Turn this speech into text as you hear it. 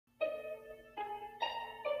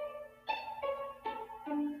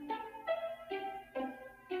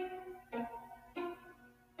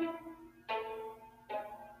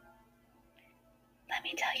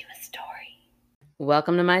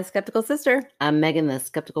Welcome to My Skeptical Sister. I'm Megan, the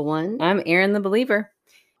skeptical one. I'm Erin, the believer.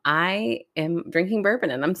 I am drinking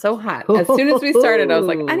bourbon and I'm so hot. As soon as we started, I was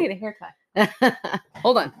like, I need a haircut.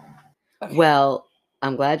 Hold on. Okay. Well,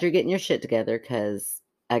 I'm glad you're getting your shit together because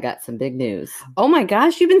I got some big news. Oh my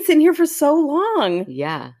gosh, you've been sitting here for so long.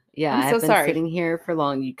 Yeah. I'm so sorry. Sitting here for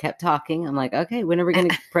long. You kept talking. I'm like, okay, when are we going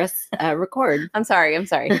to press record? I'm sorry.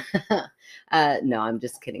 No, I'm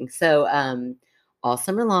just kidding. So, all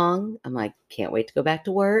summer long, I'm like, can't wait to go back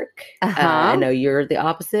to work. I know you're the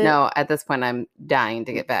opposite. No, at this point, I'm dying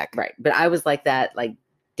to get back. Right. But I was like that, like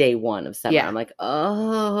day one of summer. Yeah. I'm like,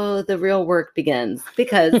 oh, the real work begins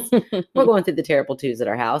because we're going through the terrible twos at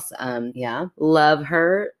our house. Yeah. Love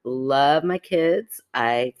her. Love my kids.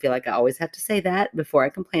 I feel like I always have to say that before I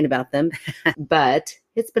complain about them. But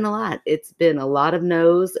it's been a lot. It's been a lot of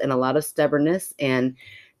no's and a lot of stubbornness, and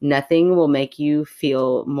nothing will make you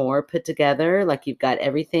feel more put together, like you've got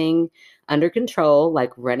everything under control, like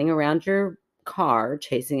running around your car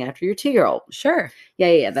chasing after your 2-year-old. Sure.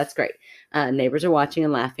 Yeah, that's great. Neighbors are watching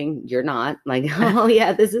and laughing. You're not. Like, oh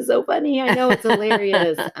yeah, this is so funny. I know, it's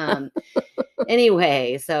hilarious.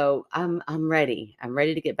 Anyway, so I'm ready. I'm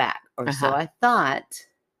ready to get back. Or so I thought,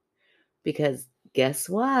 because guess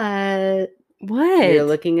what? What? You're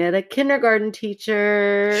looking at a kindergarten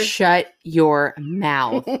teacher. Shut your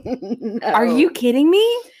mouth. No. Are you kidding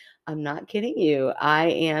me? I'm not kidding you. I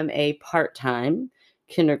am a part-time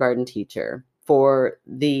kindergarten teacher for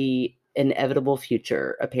the inevitable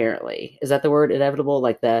future, apparently. Is that the word, inevitable?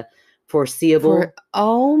 Like the foreseeable?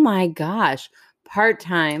 Oh my gosh.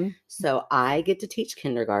 Part-time. So I get to teach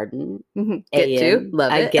kindergarten. Get to?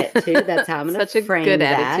 Love it. I get to. That's how I'm going to Such a frame good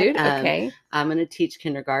that. attitude. Okay. I'm going to teach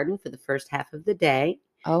kindergarten for the first half of the day.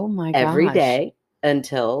 Oh my gosh. Every day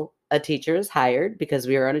until a teacher is hired, because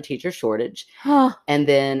we are on a teacher shortage. And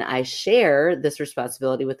then I share this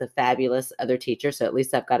responsibility with a fabulous other teacher. So at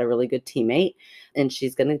least I've got a really good teammate, and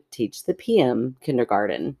she's going to teach the PM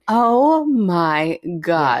kindergarten. Oh my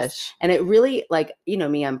gosh. Yes. And it really, like, you know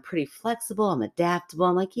me, I'm pretty flexible. I'm adaptable.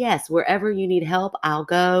 I'm like, yes, wherever you need help, I'll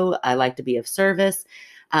go. I like to be of service.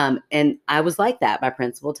 And I was like that. My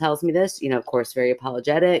principal tells me this, of course, very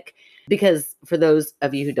apologetic, because for those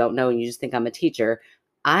of you who don't know and you just think I'm a teacher,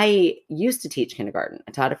 I used to teach kindergarten.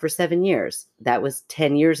 I taught it for 7 years. That was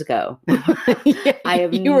 10 years ago.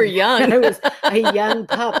 You were young. I was a young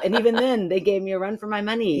pup. And even then, they gave me a run for my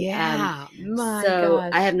money. Yeah. My so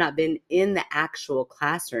gosh. I have not been in the actual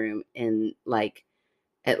classroom in like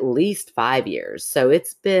at least 5 years. So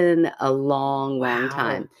it's been a long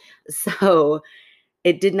time. So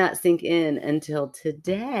it did not sink in until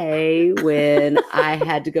today when I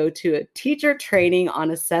had to go to a teacher training on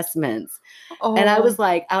assessments. And I was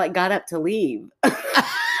like, I got up to leave.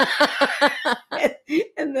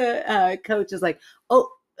 And the coach is like, oh,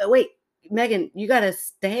 wait, Megan, you got to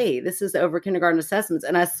stay. This is over kindergarten assessments.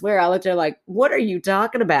 And I swear I looked at her like, what are you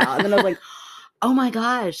talking about? And then I was like, oh my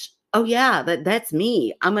gosh. Oh yeah, that's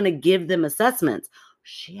me. I'm going to give them assessments.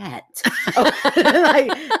 Shit.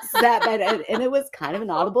 I sat back, and it was kind of an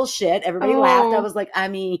audible shit. Everybody laughed. I was like,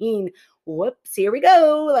 whoops, here we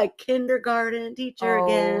go. Like kindergarten teacher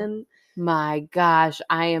again. My gosh,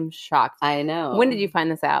 I am shocked. I know. When did you find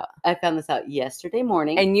this out? I found this out yesterday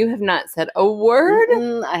morning. And you have not said a word?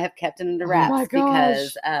 I have kept it under wraps my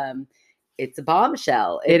because it's a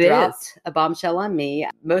bombshell. It dropped a bombshell on me.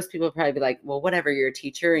 Most people would probably be like, well, whatever, you're a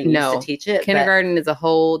teacher and you used to teach it. Kindergarten is a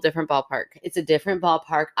whole different ballpark. It's a different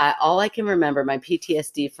ballpark. All I can remember, my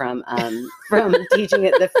PTSD from teaching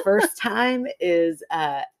it the first time is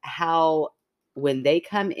how when they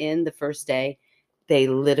come in the first day, they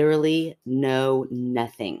literally know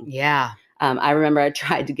nothing. Yeah. I remember I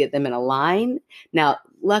tried to get them in a line. Now,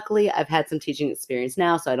 luckily, I've had some teaching experience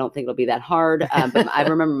now, so I don't think it'll be that hard. But I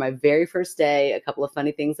remember my very first day, a couple of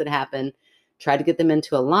funny things that happened. Tried to get them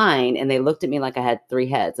into a line, and they looked at me like I had 3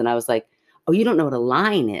 heads. And I was like, oh, you don't know what a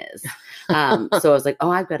line is. So I was like, oh,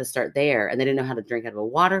 I've got to start there. And they didn't know how to drink out of a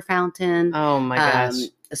water fountain. Oh, my gosh.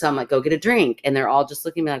 So I'm like, go get a drink. And they're all just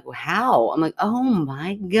looking at me like, well, how? I'm like, oh,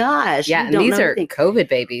 my gosh. Yeah, and these are COVID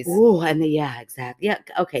babies. Oh, and yeah, exactly. Yeah,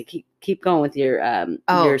 okay, keep going with your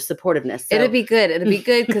supportiveness. So. It'll be good. It'll be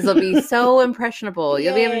good because they'll be so impressionable.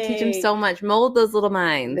 You'll be able to teach them so much. Mold those little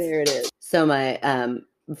minds. There it is. So my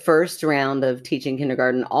first round of teaching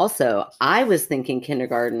kindergarten, also, I was thinking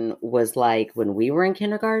kindergarten was like when we were in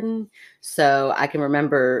kindergarten. So I can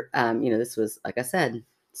remember, this was, like I said,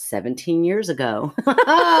 17 years ago.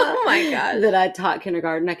 Oh my gosh. That I taught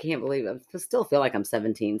kindergarten. I can't believe it. I still feel like I'm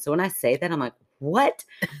 17. So when I say that, I'm like, what?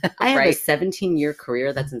 I have a 17-year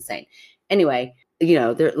career. That's insane. Anyway,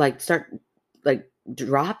 they're like, start like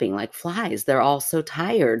dropping like flies. They're all so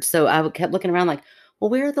tired. So I kept looking around like, well,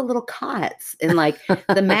 where are the little cots and like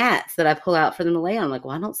the mats that I pull out for them to lay on? I'm like,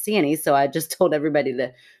 well, I don't see any. So I just told everybody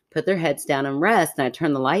to put their heads down and rest. And I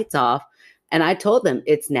turned the lights off. And I told them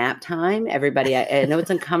it's nap time. Everybody, I know it's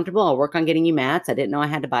uncomfortable. I'll work on getting you mats. I didn't know I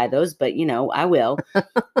had to buy those, but I will.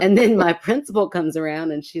 And then my principal comes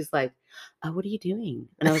around and she's like, oh, what are you doing?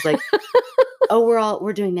 And I was like, oh,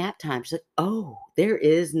 we're doing nap time. She's like, oh, there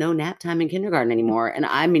is no nap time in kindergarten anymore. And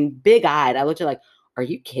I mean, big-eyed. I looked at her like, are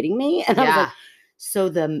you kidding me? And I was like, so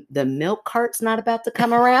the milk cart's not about to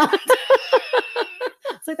come around?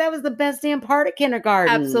 It's like, that was the best damn part of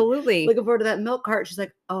kindergarten. Absolutely. Looking forward to that milk cart. She's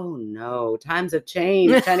like, oh no, times have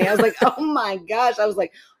changed, honey. I was like, oh my gosh. I was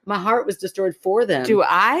like, my heart was destroyed for them. Do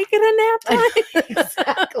I get a nap time?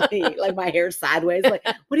 Exactly. Like my hair sideways. Like,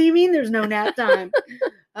 what do you mean there's no nap time?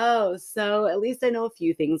 Oh, so at least I know a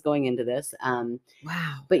few things going into this. Wow.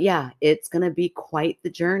 But yeah, it's going to be quite the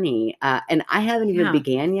journey. And I haven't even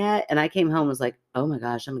began yet. And I came home and was like, oh my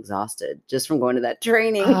gosh, I'm exhausted just from going to that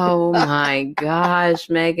training. Oh my gosh,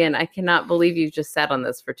 Megan, I cannot believe you just sat on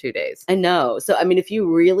this for 2 days. I know. So, I mean, if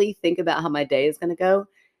you really think about how my day is going to go,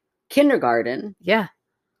 kindergarten. Yeah.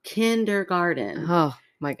 Kindergarten. Oh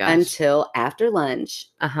my gosh. Until after lunch.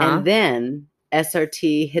 And then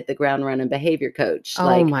SRT, hit the ground running behavior coach.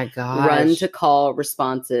 Oh my gosh. Run to call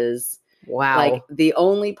responses. Wow. Like the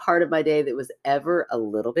only part of my day that was ever a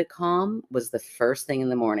little bit calm was the first thing in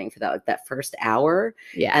the morning for that first hour.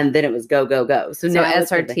 Yeah. And then it was go, go, go. So now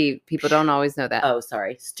SRT, people don't always know that. Oh,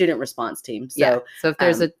 sorry. Student response team. So, yeah. So if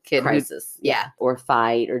there's a kid crisis, or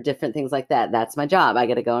fight or different things like that, that's my job. I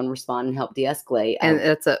got to go and respond and help de-escalate. And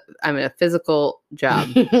it's a physical job.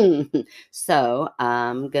 So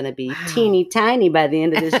I'm going to be teeny tiny by the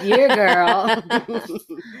end of this year, girl.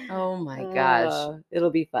 Oh my gosh.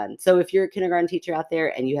 It'll be fun. So if you're a kindergarten teacher out there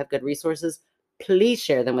and you have good resources, please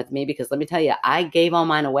share them with me, because let me tell you, I gave all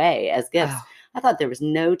mine away as gifts. Oh. I thought there was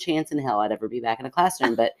no chance in hell I'd ever be back in a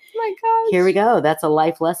classroom, but my gosh. Here we go. That's a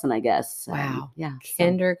life lesson, I guess. Wow. Yeah.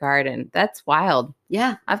 Kindergarten. That's wild.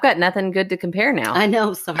 Yeah. I've got nothing good to compare now. I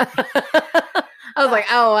know. Sorry. I was like,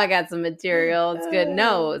 oh, I got some material. It's good.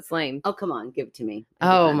 No, it's lame. Oh, come on. Give it to me.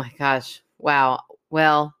 Oh my gosh. Wow.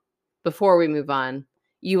 Well, before we move on,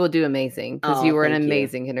 you will do amazing, because you were an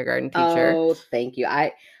amazing kindergarten teacher. Oh, thank you.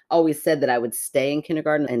 I always said that I would stay in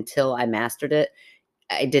kindergarten until I mastered it.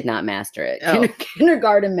 I did not master it. Oh.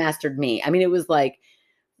 Kindergarten mastered me. I mean, it was like,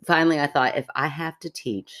 finally I thought, if I have to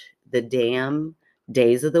teach the damn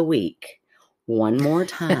days of the week one more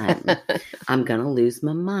time, I'm going to lose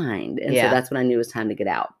my mind. And so that's when I knew it was time to get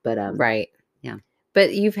out. But right. Yeah.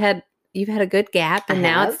 But you've had a good gap, and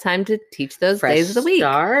now it's time to teach those days of the week.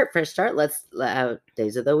 Fresh start. Let's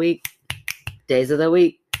days of the week. Days of the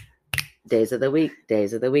week. Days of the week.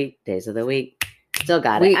 Days of the week. Days of the week. Still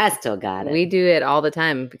got it. I still got it. We do it all the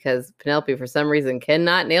time because Penelope, for some reason,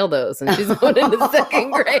 cannot nail those, and she's going into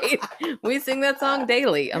second grade. We sing that song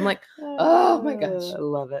daily. I'm like, oh my gosh, I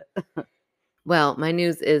love it. Well, my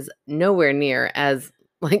news is nowhere near as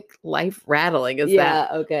like life rattling as that.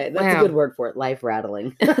 Yeah, okay. That's a good word for it. Life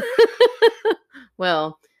rattling.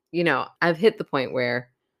 Well, I've hit the point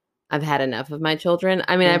where I've had enough of my children.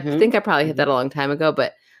 I mean, I think I probably hit that a long time ago,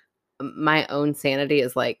 but my own sanity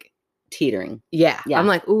is like teetering. Yeah. I'm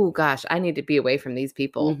like, oh gosh, I need to be away from these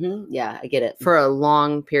people. Yeah, I get it. For a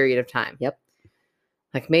long period of time. Yep.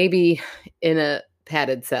 Like maybe in a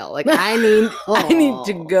padded cell. Like I need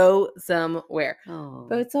to go somewhere.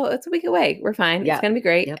 But it's a week away. We're fine. It's gonna be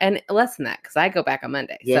great. And less than that, because I go back on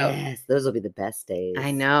Monday. Yes, those will be the best days.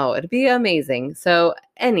 I know. It'll be amazing. So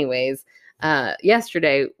anyways,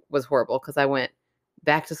 yesterday was horrible because I went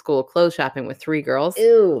back to school clothes shopping with 3 girls.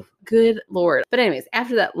 Ew. Good Lord. But anyways,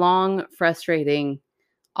 after that long, frustrating,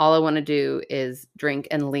 all I want to do is drink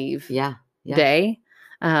and leave day,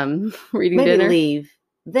 reading Maybe dinner. Leave,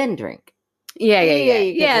 then drink. Yeah,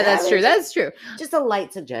 that's true. That's true. Just a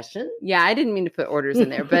light suggestion. Yeah, I didn't mean to put orders in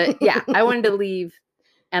there, but yeah, I wanted to leave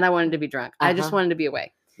and I wanted to be drunk. I just wanted to be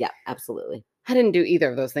away. Yeah, absolutely. I didn't do either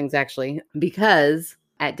of those things, actually, because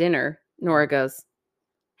at dinner, Nora goes,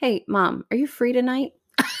 hey, Mom, are you free tonight?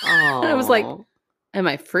 And I was like, am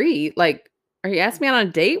I free? Like, are you asking me out on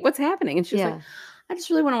a date? What's happening? And she was like, I just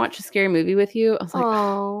really want to watch a scary movie with you. I was like,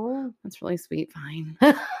 oh, that's really sweet. Fine.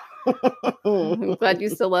 I'm glad you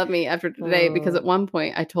still love me after today, because at one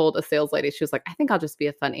point I told a sales lady, she was like, I think I'll just be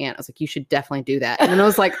a fun aunt. I was like, you should definitely do that. And then I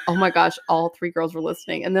was like, oh my gosh, all 3 girls were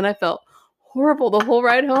listening. And then I felt horrible the whole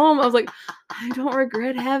ride home. I was like, I don't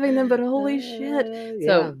regret having them, but holy shit.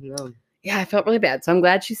 So yeah, I felt really bad. So I'm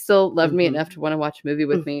glad she still loved me enough to want to watch a movie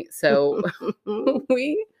with me. So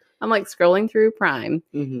we I'm like scrolling through Prime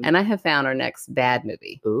Mhm. and I have found our next bad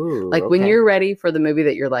movie. Ooh. Like when okay. you're ready for the movie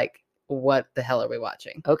that you're like, what the hell are we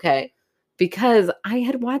watching? Okay. Because I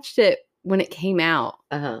had watched it when it came out,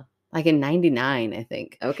 Uh-huh. like in 99, I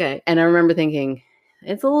think. Okay. And I remember thinking,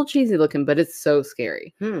 it's a little cheesy looking, but it's so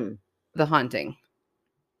scary. The Haunting.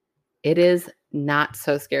 It is not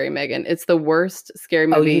so scary, Megan. It's the worst scary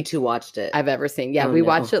Oh, movie you two watched it. I've ever seen. Yeah, Oh, we no.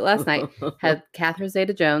 watched it last night. Had Catherine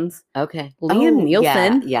Zeta-Jones, Okay. Liam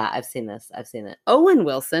Neeson. Yeah, I've seen this. I've seen it. Owen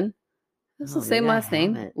Wilson. That's the Oh, same maybe I last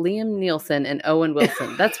name. haven't. Liam Nielsen and Owen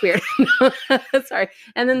Wilson. That's weird. Sorry.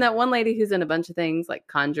 And then that one lady who's in a bunch of things like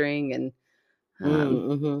Conjuring and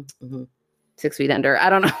Mm-hmm. 6 Feet Under. I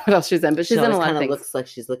don't know what else she's in, but she's in a lot of things. Looks like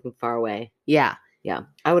she's looking far away. Yeah. Yeah.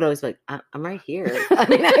 I would always be like, I'm right here.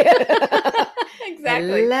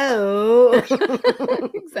 Exactly. Hello.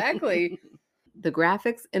 Exactly. The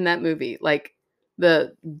graphics in that movie, like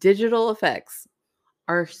the digital effects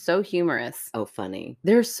are so humorous. Oh, funny.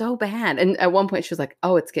 They're so bad. And at one point she was like,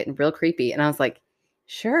 oh, it's getting real creepy. And I was like,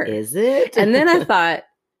 sure. Is it? And then I thought,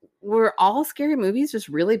 were all scary movies just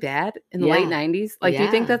really bad in the late 90s? Like, do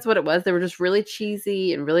you think that's what it was? They were just really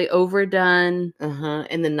cheesy and really overdone.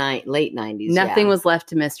 In the late 90s. Nothing was left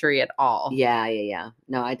to mystery at all. Yeah.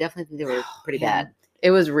 No, I definitely think they were pretty bad.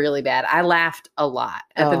 It was really bad. I laughed a lot.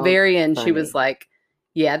 At the very end, funny. She was like,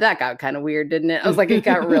 yeah, that got kind of weird, didn't it? I was like, it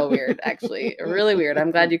got real weird, actually. Really weird.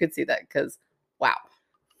 I'm glad you could see that because, wow.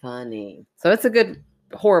 Funny. So it's a good,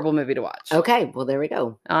 horrible movie to watch. Okay, well, there we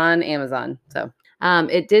go. On Amazon. So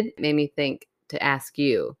it did make me think to ask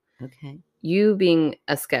you. Okay. You being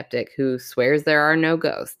a skeptic who swears there are no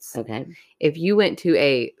ghosts. Okay. If you went to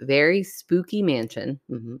a very spooky mansion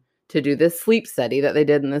to do this sleep study that they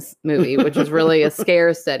did in this movie, which was really a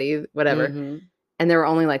scare study, whatever. And there were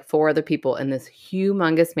only like 4 other people in this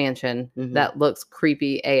humongous mansion that looks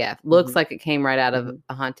creepy AF. Looks like it came right out of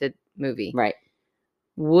a haunted movie. Right.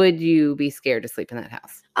 Would you be scared to sleep in that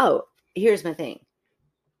house? Oh, here's my thing.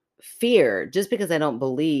 Fear, just because I don't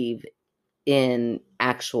believe in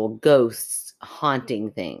actual ghosts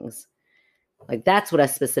haunting things. Like that's what I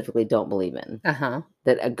specifically don't believe in.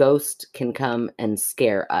 That a ghost can come and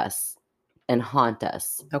scare us and haunt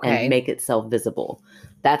us and make itself visible.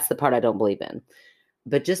 That's the part I don't believe in.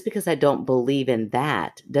 But just because I don't believe in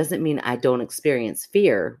that doesn't mean I don't experience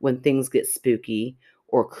fear when things get spooky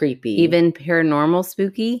or creepy. Even paranormal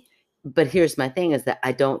spooky? But here's my thing is that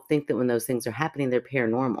I don't think that when those things are happening, they're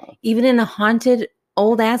paranormal. Even in a haunted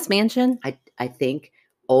old-ass mansion? I think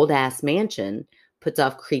old-ass mansion puts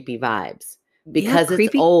off creepy vibes. Because creepy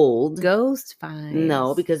it's old. Ghost vibes.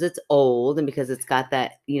 No, because it's old and because it's got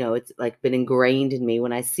that, it's like been ingrained in me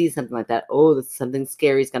when I see something like that. Oh, something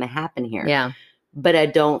scary is going to happen here. Yeah. But I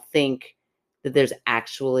don't think that there's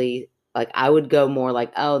actually, like, I would go more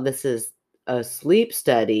like, oh, this is a sleep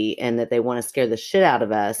study and that they want to scare the shit out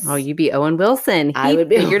of us. Oh, you'd be Owen Wilson. I would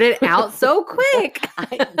be figured it out so quick.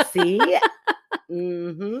 See?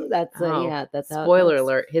 That's that's spoiler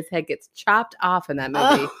alert. His head gets chopped off in that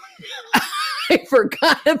movie. I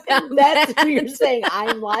forgot about that's what you're saying.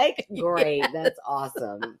 I'm like, great. That's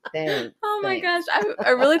awesome. Thanks. Oh my gosh. I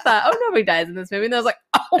really thought, oh, nobody dies in this movie. And I was like,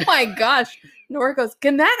 oh my gosh. Nora goes,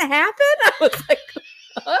 can that happen? I was like,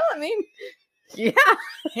 well, I mean, yeah.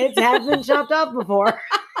 Heads have been chopped off before.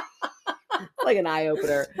 Like an eye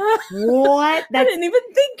opener. What? I didn't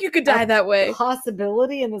even think you could die that way.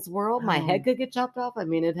 Possibility in this world, my head could get chopped off. I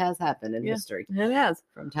mean, it has happened in history. It has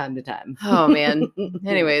from time to time. Oh man.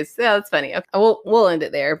 Anyways, yeah, that's funny. Okay. We'll end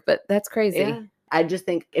it there, but that's crazy. Yeah. I just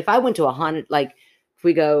think if I went to a haunted, like if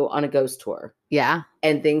we go on a ghost tour,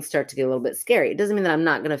 and things start to get a little bit scary, it doesn't mean that I'm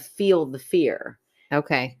not going to feel the fear.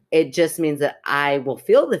 Okay. It just means that I will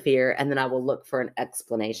feel the fear and then I will look for an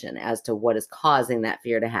explanation as to what is causing that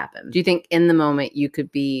fear to happen. Do you think in the moment you could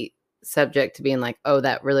be subject to being like, oh,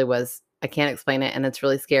 that really was, I can't explain it and it's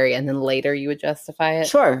really scary. And then later you would justify it?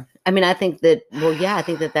 Sure. I mean, I think that, I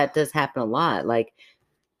think that does happen a lot. Like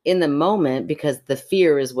in the moment, because the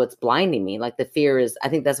fear is what's blinding me. Like the fear is, I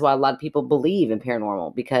think that's why a lot of people believe in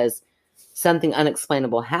paranormal, because something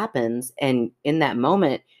unexplainable happens. And in that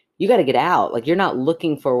moment, you got to get out. Like you're not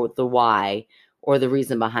looking for the why or the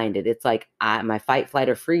reason behind it. It's like my fight, flight,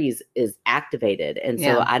 or freeze is activated. And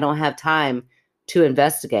so I don't have time to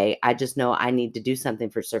investigate. I just know I need to do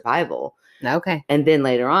something for survival. Okay. And then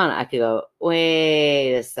later on, I could go,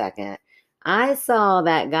 wait a second. I saw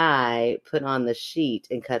that guy put on the sheet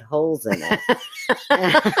and cut holes in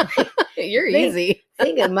it. You're easy. I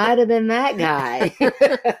think it might have been that guy.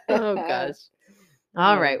 Oh, gosh.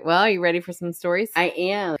 All right. Well, are you ready for some stories? I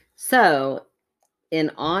am. So,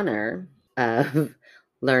 in honor of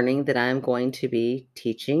learning that I'm going to be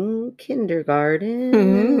teaching kindergarten.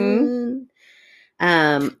 Do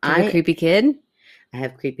you have a creepy kid? I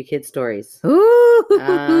have creepy kid stories. Ooh.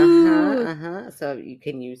 So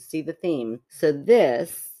you see the theme? So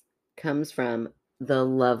this comes from the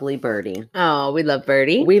lovely Birdie. Oh, we love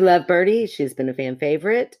Birdie. We love Birdie. She's been a fan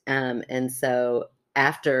favorite. And so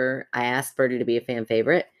after I asked Birdie to be a fan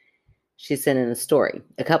favorite, she sent in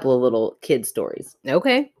a couple of little kid stories.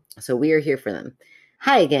 Okay. So we are here for them.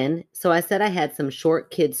 Hi again. So I said I had some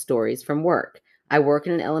short kid stories from work. I work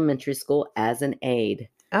in an elementary school as an aide.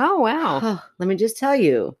 Oh, wow. Let me just tell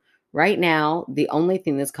you, right now, the only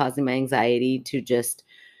thing that's causing my anxiety to just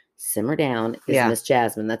simmer down is Miss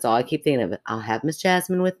Jasmine. That's all I keep thinking of. I'll have Miss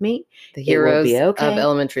Jasmine with me. The heroes of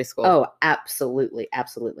elementary school. Oh, absolutely.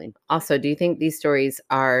 Absolutely. Also, do you think these stories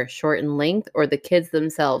are short in length or the kids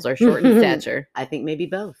themselves are short in stature? I think maybe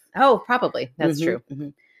both. Oh, probably. That's true. Mm-hmm.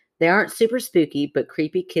 They aren't super spooky, but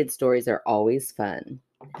creepy kid stories are always fun.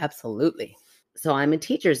 Absolutely. So I'm a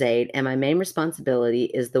teacher's aide, and my main responsibility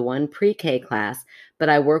is the one pre-K class, but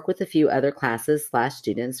I work with a few other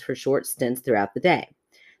classes/students for short stints throughout the day.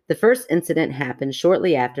 The first incident happened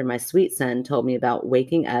shortly after my sweet son told me about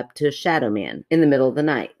waking up to a shadow man in the middle of the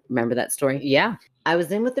night. Remember that story? Yeah. I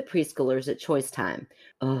was in with the preschoolers at choice time.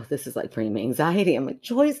 Oh, this is like bringing me anxiety. I'm like,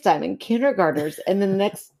 choice time and kindergartners. And then the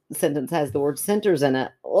next sentence has the word centers in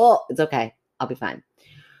it. Oh, it's okay. I'll be fine.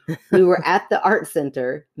 We were at the art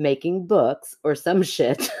center making books or some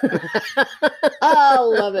shit.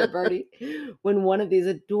 Oh, love it, Birdie. When one of these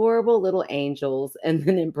adorable little angels, and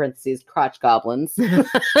then in parentheses, crotch goblins.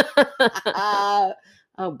 Oh,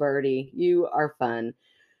 Birdie, you are fun.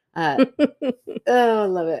 Oh,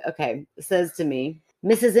 love it. Okay. Says to me,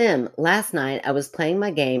 Mrs. M, last night I was playing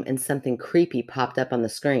my game and something creepy popped up on the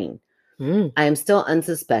screen. I am still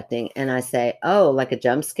unsuspecting, and I say, oh, like a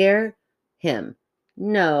jump scare? Him.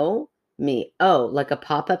 No. Me. Oh, like a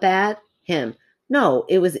pop-up ad? Him. No,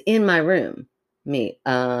 it was in my room. Me.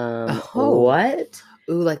 What?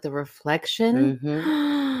 Ooh, like the reflection?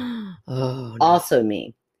 Mm-hmm. Oh, no. Also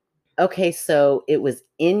me. Okay, so it was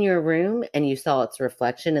in your room and you saw its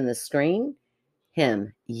reflection in the screen?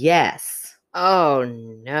 Him. Yes. Oh,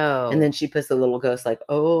 no. And then she puts a little ghost like,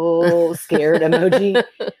 oh, scared emoji.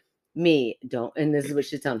 Me, don't, and this is what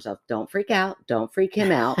she's telling herself, don't freak out. Don't freak him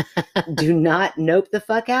out. Do not nope the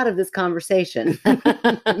fuck out of this conversation.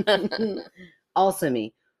 Also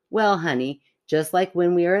me, well, honey, just like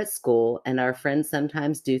when we are at school and our friends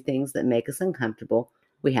sometimes do things that make us uncomfortable,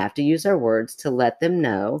 we have to use our words to let them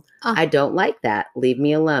know, I don't like that. Leave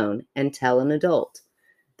me alone, and tell an adult.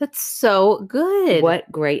 That's so good. What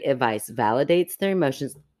great advice. Validates their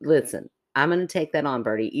emotions. Listen, I'm going to take that on,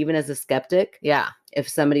 Birdie, even as a skeptic. Yeah. If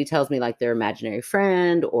somebody tells me like their imaginary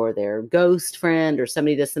friend or their ghost friend or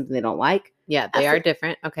somebody does something they don't like. Yeah, they are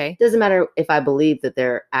different. Okay. Doesn't matter if I believe that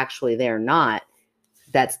they're actually there or not.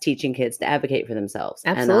 That's teaching kids to advocate for themselves.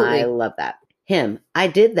 Absolutely. And I love that. Him, I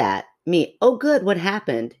did that. Me, oh, good. What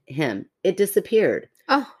happened? Him, it disappeared.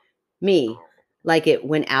 Oh. Me, like it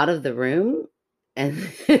went out of the room. And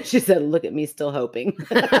she said, look at me still hoping.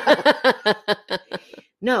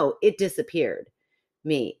 No, it disappeared.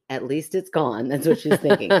 Me, at least it's gone. That's what she's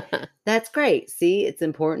thinking. That's great. See, it's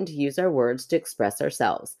important to use our words to express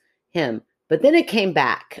ourselves. Him, but then it came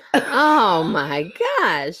back. Oh my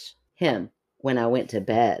gosh. Him, when I went to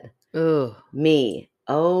bed. Ooh. Me,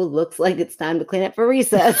 oh, looks like it's time to clean up for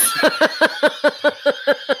recess.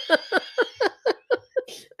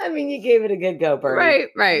 I mean, you gave it a good go, Birdie.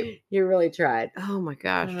 Right. You really tried. Oh my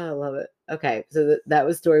gosh. Oh, I love it. Okay, so that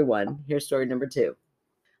was story one. Here's story number two.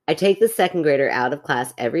 I take the second grader out of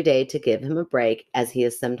class every day to give him a break as he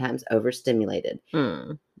is sometimes overstimulated.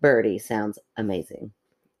 Birdie sounds amazing.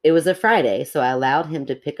 It was a Friday, so I allowed him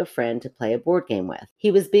to pick a friend to play a board game with.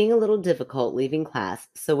 He was being a little difficult leaving class,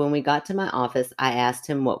 so when we got to my office, I asked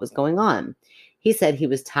him what was going on. He said he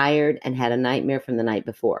was tired and had a nightmare from the night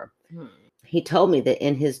before. He told me that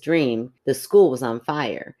in his dream, the school was on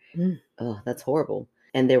fire. Oh, that's horrible.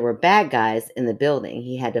 And there were bad guys in the building.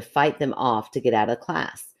 He had to fight them off to get out of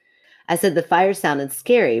class. I said the fire sounded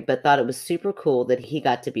scary, but thought it was super cool that he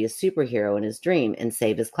got to be a superhero in his dream and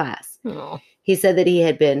save his class. Oh. He said that he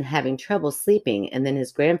had been having trouble sleeping, and then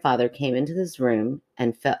his grandfather came into this room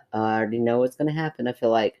and felt, I already know what's going to happen. I feel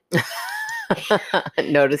like.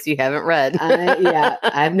 Notice you haven't read. Yeah,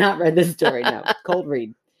 I have not read this story. No, cold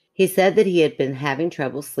read. He said that he had been having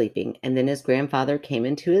trouble sleeping, and then his grandfather came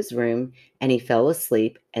into his room, and he fell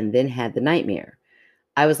asleep and then had the nightmare.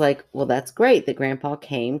 I was like, well, that's great that Grandpa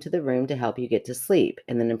came to the room to help you get to sleep.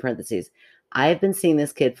 And then in parentheses, I have been seeing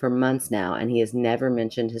this kid for months now, and he has never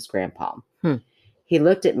mentioned his grandpa. He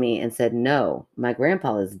looked at me and said, "No, my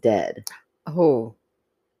grandpa is dead." Oh.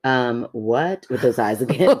 What? With those eyes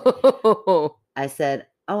again. I said,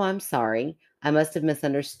 "Oh, I'm sorry. I must have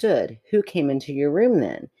misunderstood. Who came into your room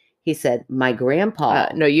then?" He said, "My grandpa."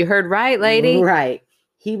 No, you heard right, lady. Right.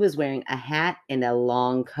 He was wearing a hat and a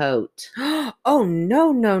long coat. Oh,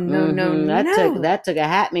 no. That took a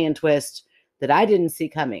hat man twist that I didn't see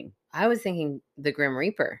coming. I was thinking the Grim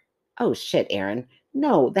Reaper. Oh, shit, Aaron.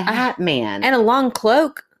 No, the hat man. And a long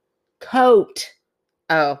cloak. Coat.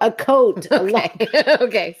 Oh. A coat. Okay.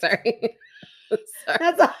 Okay, sorry.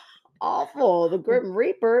 That's awful. The Grim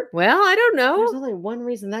Reaper. Well, I don't know. There's only one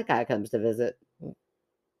reason that guy comes to visit.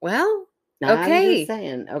 Well, I'm okay. just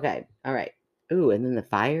saying. Okay. All right. Ooh, and then the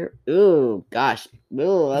fire. Ooh, gosh.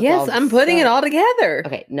 Ooh, that's yes, I'm putting it all together.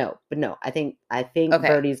 Okay, no. I think Okay.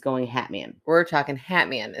 Birdie's going Hat Man. We're talking Hat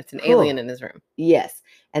Man. It's an alien in his room. Yes.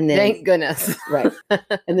 And then thank goodness. Right.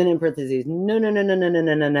 And then in parentheses,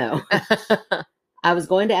 no. I was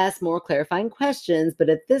going to ask more clarifying questions, but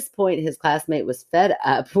at this point his classmate was fed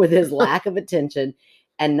up with his lack of attention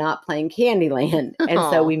and not playing Candyland. And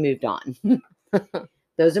so we moved on.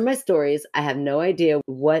 Those are my stories. I have no idea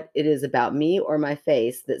what it is about me or my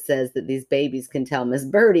face that says that these babies can tell Miss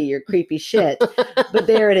Birdie you're creepy shit. But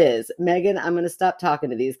there it is. Megan, I'm going to stop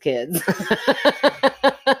talking to these kids.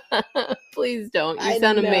 Please don't. You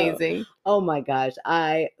sound amazing. Oh my gosh.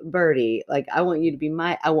 Birdie, like I want you to be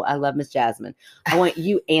I love Miss Jasmine. I want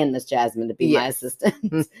you and Miss Jasmine to be my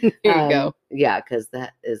assistant. Here you go. Yeah, because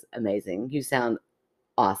that is amazing. You sound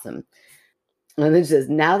awesome. And then she says,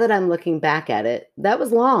 now that I'm looking back at it, that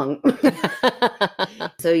was long.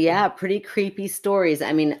 So yeah, pretty creepy stories.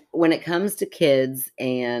 I mean, when it comes to kids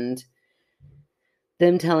and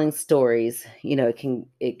them telling stories, you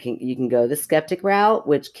can go the skeptic route,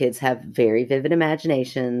 which kids have very vivid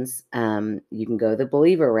imaginations. You can go the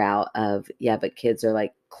believer route of, but kids are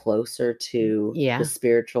like closer to the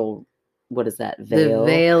spiritual. What is that? Veil. The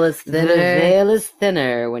veil is thinner. The veil is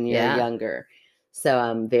thinner when you're younger.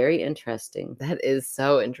 So very interesting. That is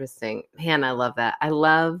so interesting. Man, I love that. I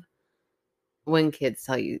love when kids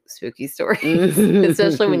tell you spooky stories,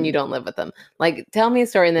 especially when you don't live with them. Like, tell me a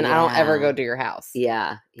story and then I don't ever go to your house.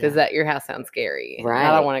 Yeah. Because your house sounds scary. Right.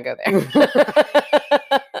 I don't want to go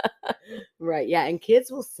there. Right. Yeah. And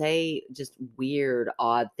kids will say just weird,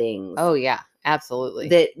 odd things. Oh, yeah.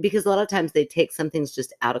 Absolutely. Because a lot of times they take some things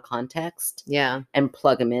just out of context. Yeah. And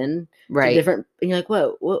plug them in. Right. Different. And you're like,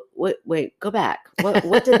 whoa, wait, go back.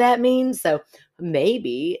 What did that mean? So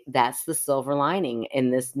maybe that's the silver lining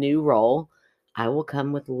in this new role. I will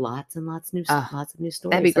come with lots and lots of new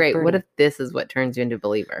stories. That'd be great. What if this is what turns you into a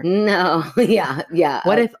believer? No. Yeah.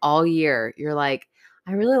 What if all year you're like,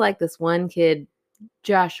 I really like this one kid,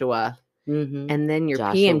 Joshua. Mm-hmm. And then your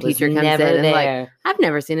Joshua PM teacher comes in and like, I've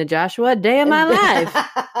never seen a Joshua a day in my life.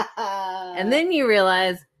 And then you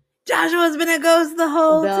realize Joshua's been a ghost the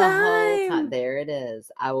whole time. There it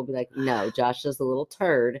is. I will be like, no, Joshua's a little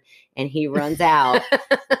turd and he runs out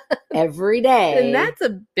every day. And that's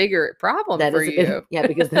a bigger problem for you.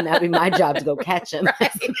 Because then that'd be my job to go catch him.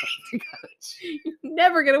 Right. You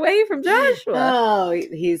never get away from Joshua. Oh,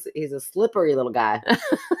 he's a slippery little guy.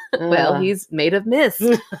 Well, he's made of mist.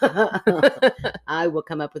 I will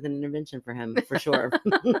come up with an intervention for him for sure.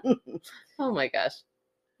 Oh my gosh.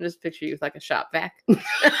 I just picture you with like a shop vac.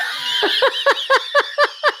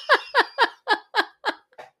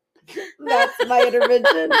 That's my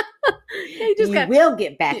intervention. You will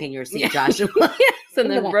get back in your seat, Joshua. Yes, and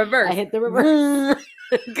then reverse. I hit the reverse.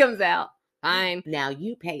 It comes out. Fine. Now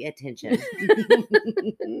you pay attention.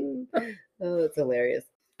 Oh, it's hilarious.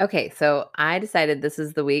 Okay, so I decided this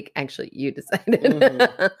is the week. Actually, you decided.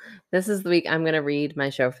 Mm-hmm. This is the week I'm going to read my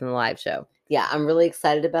show from the live show. Yeah, I'm really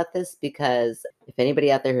excited about this because if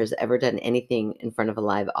anybody out there has ever done anything in front of a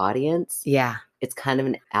live audience, it's kind of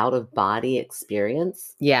an out-of-body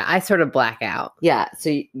experience. Yeah, I sort of black out. Yeah,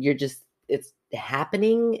 so you're just, it's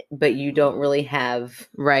happening, but you don't really have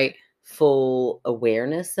full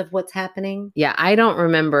awareness of what's happening. Yeah, I don't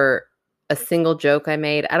remember a single joke I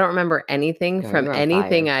made. I don't remember anything from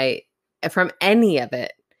anything from any of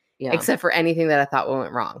it. Yeah. Except for anything that I thought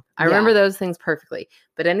went wrong. I remember those things perfectly.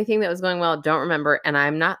 But anything that was going well, don't remember. And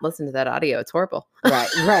I'm not listening to that audio. It's horrible.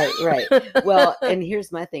 Right. Well, and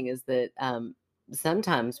here's my thing is that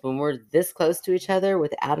sometimes when we're this close to each other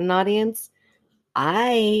without an audience,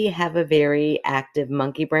 I have a very active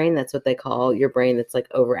monkey brain. That's what they call your brain that's like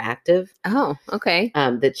overactive. Oh, okay.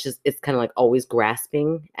 That's just, it's kind of like always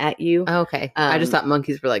grasping at you. Okay. I just thought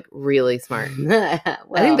monkeys were like really smart. Well,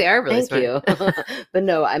 I think they are really smart. Thank you. But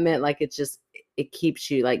no, I meant like it's just, it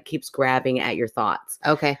keeps you like keeps grabbing at your thoughts.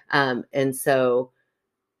 Okay. And so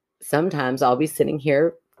sometimes I'll be sitting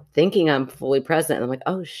here thinking I'm fully present. And I'm like,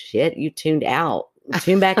 oh shit, you tuned out.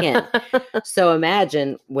 Tune back in. So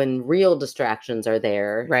imagine when real distractions are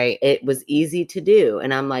there. Right. It was easy to do.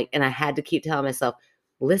 And I'm like, and I had to keep telling myself,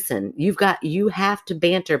 listen, you have to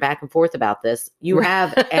banter back and forth about this. You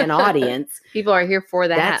have an audience. People are here for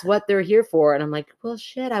that. That's what they're here for. And I'm like, well,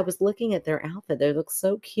 shit, I was looking at their outfit. They look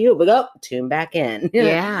so cute. But tune back in.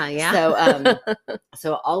 Yeah.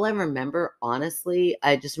 So all I remember, honestly,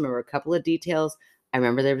 I just remember a couple of details. I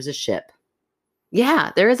remember there was a ship.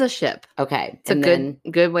 Yeah, there is a ship. Okay. It's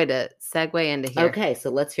a good way to segue into here. Okay, so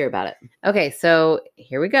let's hear about it. Okay, so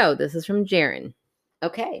here we go. This is from Jaren.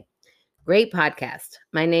 Okay. Great podcast.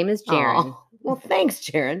 My name is Jaren. Well, thanks,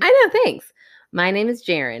 Jaren. I know, thanks. My name is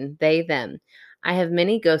Jaren, they, them. I have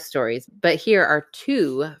many ghost stories, but here are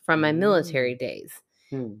 2 from my military days.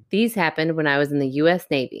 These happened when I was in the U.S.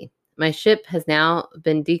 Navy. My ship has now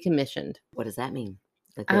been decommissioned. What does that mean?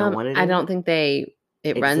 Like they don't want it I don't think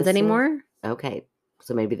it runs anymore. Okay.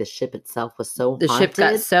 So maybe the ship itself was so haunted. The ship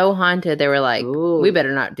got so haunted, they were like, we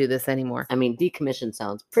better not do this anymore. I mean, decommission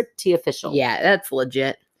sounds pretty official. Yeah, that's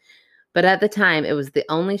legit. But at the time, it was the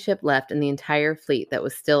only ship left in the entire fleet that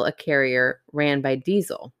was still a carrier ran by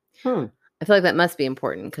diesel. I feel like that must be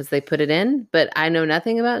important because they put it in, but I know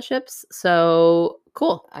nothing about ships, so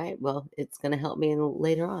cool. All right, well, it's going to help me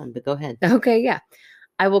later on, but go ahead. Okay, yeah.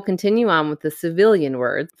 I will continue on with the civilian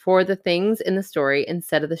words for the things in the story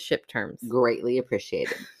instead of the ship terms. Greatly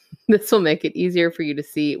appreciated. This will make it easier for you to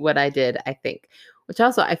see what I did, I think. Which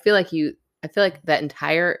also, I feel like that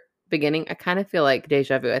entire beginning, I kind of feel like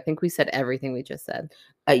deja vu. I think we said everything we just said.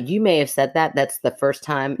 You may have said that. That's the first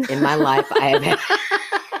time in my life I have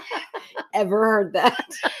ever heard that.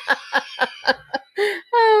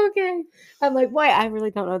 Okay. I'm like, boy, I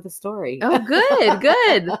really don't know the story. Oh,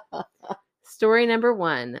 good. Story number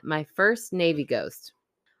 1, my first Navy ghost.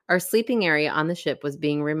 Our sleeping area on the ship was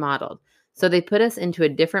being remodeled, so they put us into a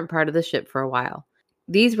different part of the ship for a while.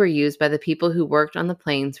 These were used by the people who worked on the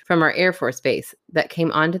planes from our Air Force base that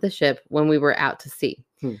came onto the ship when we were out to sea.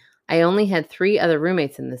 I only had 3 other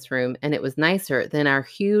roommates in this room, and it was nicer than our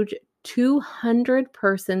huge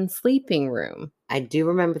 200-person sleeping room. I do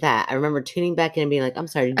remember that. I remember tuning back in and being like, I'm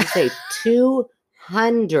sorry, did you say 200?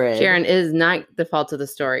 Jaren, is not the fault of the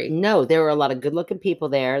story. No, there were a lot of good-looking people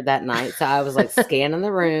there that night, so I was like scanning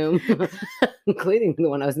the room, including the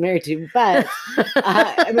one I was married to. But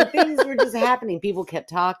I mean, things were just happening. People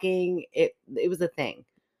kept talking. It was a thing.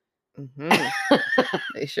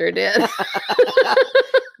 They sure did.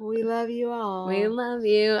 We love you all. We love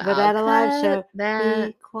you. But at a live show,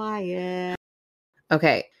 be quiet.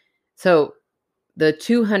 Okay, so the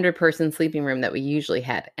 200-person sleeping room that we usually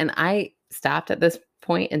had, and I stopped at this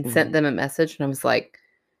point and sent them a message, and I was like,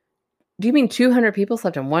 do you mean 200 people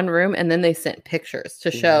slept in one room? And then they sent pictures to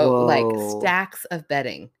show like stacks of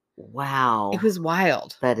bedding. Wow. It was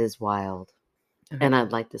wild. That is wild. And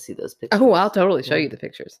I'd like to see those pictures. Oh, I'll totally show you the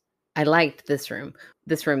pictures. I liked this room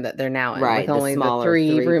that they're now in, with only the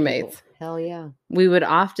 3 roommates. People. Hell yeah. We would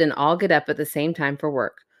often all get up at the same time for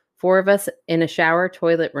work. 4 of us in a shower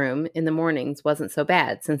toilet room in the mornings wasn't so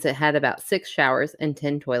bad since it had about 6 showers and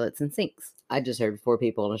 10 toilets and sinks. I just heard 4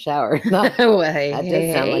 people in a shower. That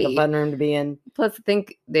does sound like a fun room to be in. Plus, I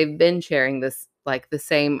think they've been sharing this, like the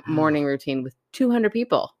same morning routine with 200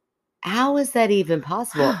 people. How is that even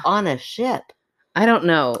possible on a ship? I don't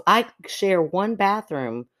know. I share one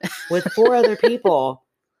bathroom with 4 other people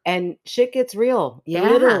and shit gets real. Yeah.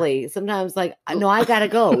 Literally. Sometimes like, no, I gotta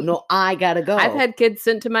go. No, I gotta go. I've had kids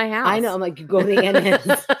sent to my house. I know. I'm like, you go to the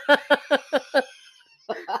NS.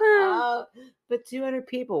 But 200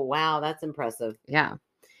 people. Wow. That's impressive. Yeah.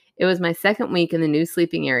 It was my second week in the new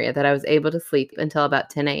sleeping area that I was able to sleep until about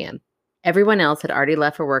 10 a.m. Everyone else had already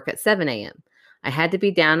left for work at 7 a.m. I had to be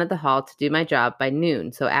down at the hall to do my job by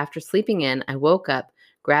noon, so after sleeping in, I woke up,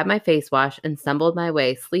 grabbed my face wash, and stumbled my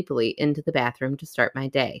way sleepily into the bathroom to start my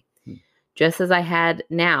day. Just as I had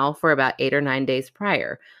now for about 8 or 9 days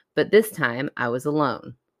prior, but this time I was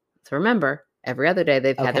alone. So remember, every other day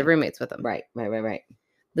they've had their roommates with them. Right.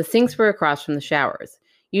 The sinks were across from the showers.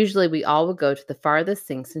 Usually we all would go to the farthest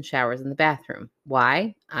sinks and showers in the bathroom.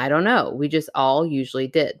 Why? I don't know. We just all usually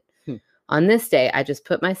did. On this day, I just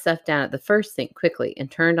put my stuff down at the first sink quickly and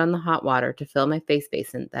turned on the hot water to fill my face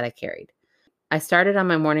basin that I carried. I started on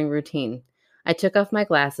my morning routine. I took off my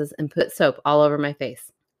glasses and put soap all over my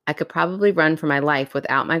face. I could probably run for my life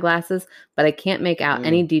without my glasses, but I can't make out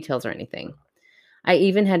any details or anything. I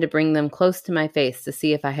even had to bring them close to my face to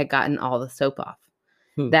see if I had gotten all the soap off.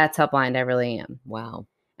 That's how blind I really am. Wow.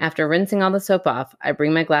 After rinsing all the soap off, I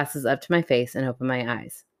bring my glasses up to my face and open my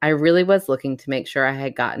eyes. I really was looking to make sure I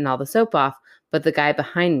had gotten all the soap off, but the guy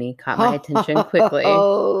behind me caught my attention quickly.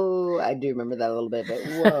 Oh, I do remember that a little bit, but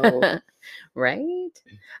whoa. Right?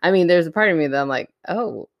 I mean, there's a part of me that I'm like,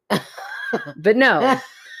 oh, but no,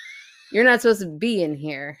 you're not supposed to be in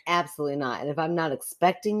here. Absolutely not. And if I'm not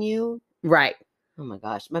expecting you. Right. Oh my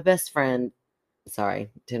gosh. My best friend, sorry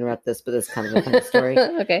to interrupt this, but this is kind of a funny story.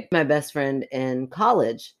 Okay. My best friend in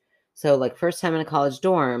college. So like first time in a college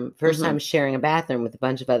dorm, first time sharing a bathroom with a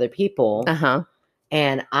bunch of other people. Uh-huh.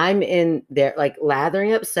 And I'm in there like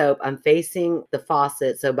lathering up soap. I'm facing the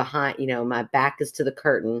faucet. So behind, my back is to the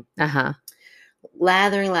curtain. Uh-huh.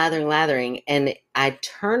 Lathering. And I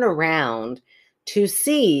turn around to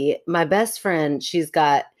see my best friend. She's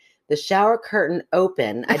got the shower curtain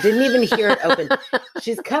open. I didn't even hear it open.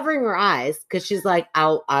 She's covering her eyes because she's like,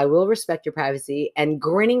 I will respect your privacy, and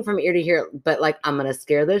grinning from ear to ear, but like, I'm going to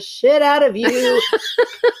scare the shit out of you.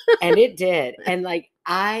 And it did. And like,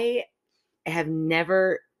 I have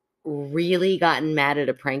never really gotten mad at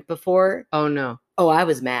a prank before. Oh, no. Oh, I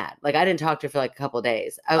was mad. Like, I didn't talk to her for like a couple of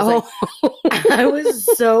days. I was like, I was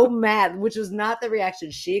so mad, which was not the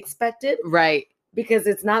reaction she expected. Right. Because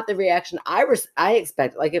it's not the reaction I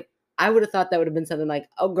expect. Like, if I would have thought that would have been something like,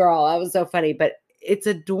 oh, girl, that was so funny. But it's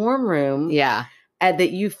a dorm room. Yeah. And that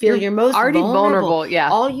you feel you're most already vulnerable. Yeah.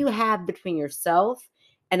 All you have between yourself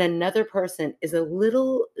and another person is a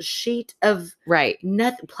little sheet of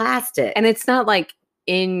plastic. And it's not like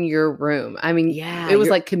in your room. I mean, it was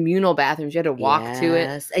like communal bathrooms. You had to walk to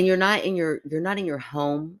it. And you're not in your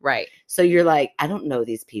home. Right. So you're like, I don't know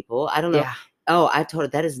these people. I don't know. Yeah. Oh, I told her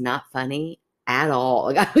that is not funny at all.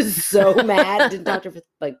 Like, I was so mad. Didn't talk to her for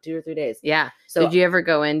like 2 or 3 days. Yeah. So did you ever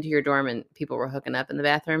go into your dorm and people were hooking up in the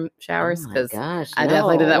bathroom showers? Oh my gosh. I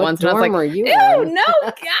definitely did that what once. And I was like, were you ew, in? no,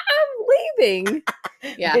 I'm leaving.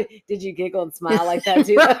 Yeah. Did you giggle and smile like that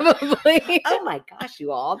too? Probably. Oh my gosh,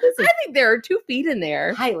 you all. This is I think there are 2 feet in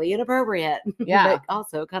there. highly inappropriate. Yeah. But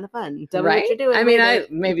also kind of fun. Tell me Right? what you're doing. I mean, I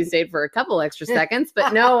maybe stayed for a couple extra seconds,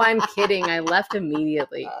 but no, I'm kidding. I left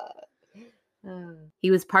immediately. He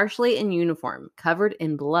was partially in uniform, covered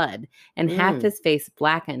in blood, and half his face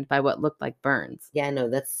blackened by what looked like burns. Yeah, no,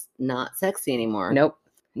 that's not sexy anymore. Nope.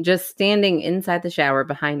 Just standing inside the shower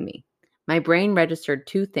behind me. My brain registered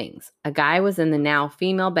 2 things. A guy was in the now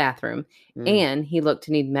female bathroom, and he looked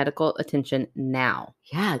to need medical attention now.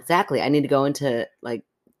 Yeah, exactly. I need to go into like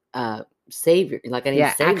save I need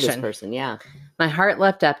to save action. This person. Yeah. My heart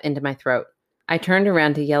leapt up into my throat. I turned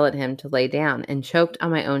around to yell at him to lay down and choked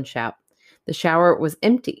on my own shout. The shower was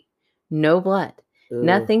empty. No blood. Ooh.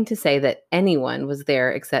 Nothing to say that anyone was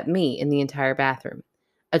there except me in the entire bathroom.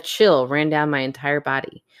 A chill ran down my entire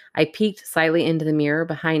body. I peeked slightly into the mirror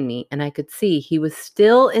behind me, and I could see he was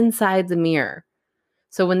still inside the mirror.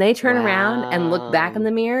 So when they turn around and look back in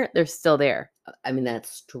the mirror, they're still there. I mean, that's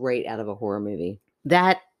straight out of a horror movie.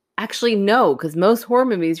 That actually, no, because most horror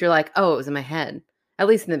movies, you're like, oh, it was in my head. At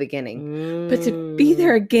least in the beginning. But to be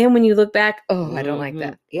there again when you look back, I don't like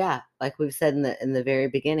that. Yeah, like we've said in the very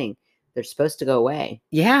beginning, they're supposed to go away.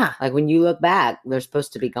 Yeah. Like when you look back, they're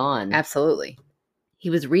supposed to be gone. Absolutely. He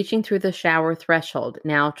was reaching through the shower threshold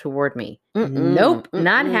now toward me. Nope,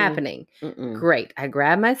 not happening. Great. I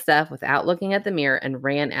grabbed my stuff without looking at the mirror and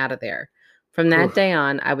ran out of there. From that day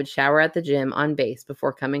on, I would shower at the gym on base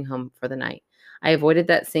before coming home for the night. I avoided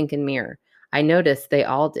that sink and mirror. I noticed they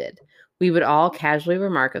all did. We would all casually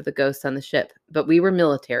remark of the ghosts on the ship, but we were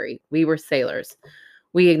military. We were sailors.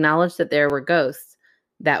 We acknowledged that there were ghosts.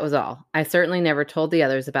 That was all. I certainly never told the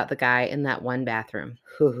others about the guy in that one bathroom.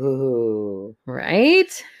 Ooh.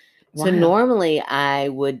 Right? Wow. So normally I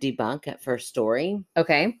would debunk at first story.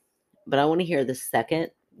 Okay. But I want to hear the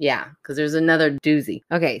second. Yeah, because there's another doozy.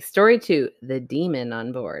 Okay, story 2, the demon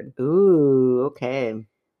on board. Ooh, okay.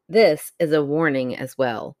 This is a warning as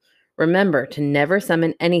well. Remember to never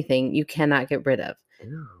summon anything you cannot get rid of.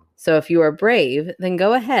 Ooh. So if you are brave, then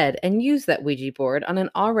go ahead and use that Ouija board on an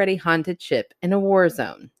already haunted ship in a war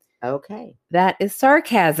zone. Okay. That is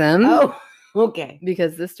sarcasm. Oh, okay.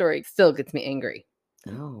 Because this story still gets me angry.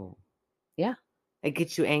 Oh. Yeah. It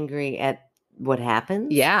gets you angry at what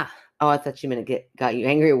happens? Yeah. Oh, I thought you meant it got you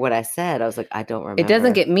angry at what I said. I was like, I don't remember. It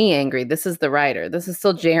doesn't get me angry. This is the writer. This is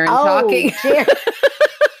still Jaren talking. Jaren.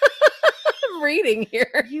 I'm reading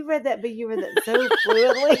here. You read that, but you read that so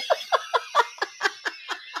fluently.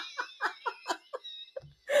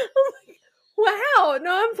 Wow.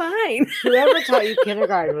 No, I'm fine. Whoever taught you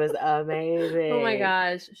kindergarten was amazing. Oh my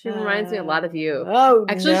gosh. She reminds me a lot of you. Oh,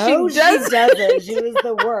 actually, no, she doesn't. She was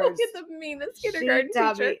the worst. She's the meanest kindergarten She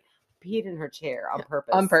taught teacher. me, peed in her chair on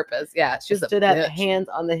purpose. On purpose. Yeah. She stood up, hands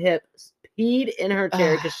on the hips, peed in her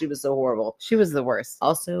chair because she was so horrible. She was the worst.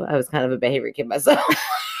 Also, I was kind of a behavior kid myself.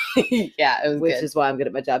 Yeah, it was which good. is why I'm good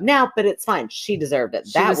at my job now, but it's fine. She deserved it.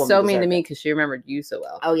 She was so mean to me because she remembered you so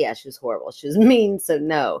well. Oh, yeah, she was horrible. She was mean, so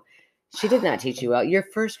no. She did not teach you well. Your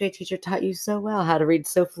first grade teacher taught you so well how to read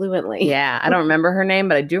so fluently. Yeah, I don't remember her name,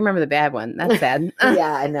 but I do remember the bad one. That's sad.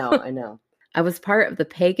 Yeah, I know. I was part of the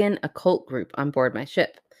pagan occult group on board my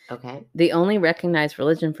ship. Okay. The only recognized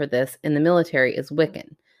religion for this in the military is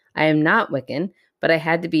Wiccan. I am not Wiccan, but I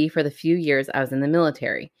had to be for the few years I was in the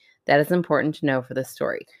military. That is important to know for this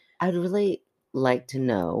story. I'd really like to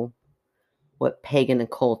know what pagan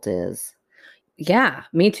occult is. Yeah,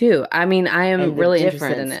 me too. I mean, I am really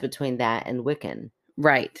interested in it. Between that and Wiccan.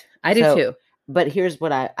 Right. I do too. But here's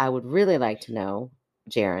what I would really like to know,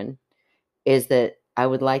 Jaren, is that I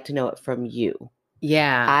would like to know it from you.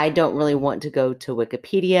 Yeah. I don't really want to go to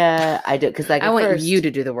Wikipedia. I do because I want you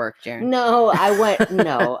to do the work, Jaren. No,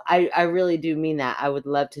 I really do mean that. I would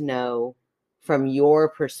love to know from your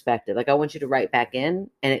perspective. Like I want you to write back in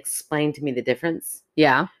and explain to me the difference.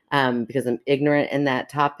 Yeah. Because I'm ignorant in that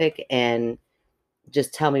topic, and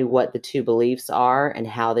just tell me what the two beliefs are and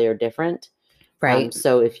how they are different. Right.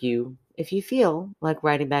 So if you feel like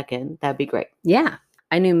writing back in, that'd be great. Yeah.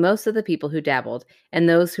 I knew most of the people who dabbled and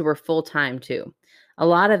those who were full-time too. A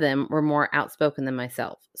lot of them were more outspoken than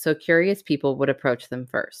myself, so curious people would approach them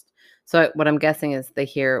first. So what I'm guessing is they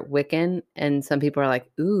hear Wiccan, and some people are like,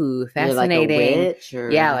 "Ooh, fascinating!" You're like a witch, or...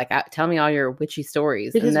 Yeah, like tell me all your witchy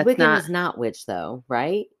stories. Because and that's Wiccan is not witch, though,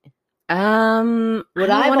 right? What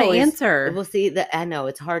I want to answer. Well, see, that I know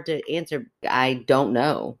it's hard to answer. I don't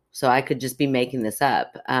know, so I could just be making this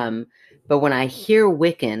up. But when I hear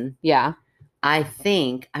Wiccan, yeah, I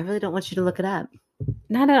think I really don't want you to look it up.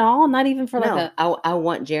 Not at all. Not even for I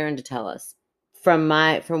want Jaren to tell us from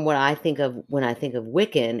what I think of when I think of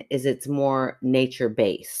Wiccan is it's more nature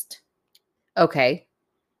based. Okay.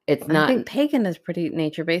 It's not. I think pagan is pretty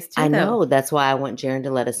nature based too. I know. That's why I want Jaren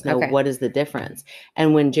to let us know what is the difference.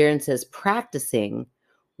 And when Jaren says practicing,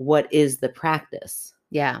 what is the practice?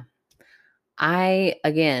 Yeah. I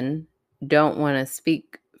again don't want to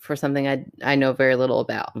speak for something I know very little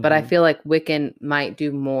about, but I feel like Wiccan might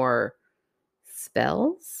do more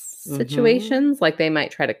spells situations, like they might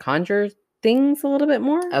try to conjure things a little bit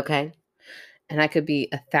more. Okay. And I could be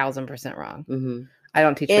 1,000% wrong. I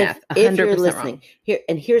don't teach math. 100% if you're listening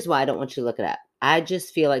wrong. Here's why I don't want you to look it up. I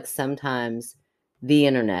just feel like sometimes the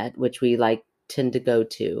internet, which we tend to go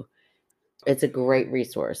to, it's a great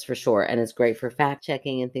resource for sure, and it's great for fact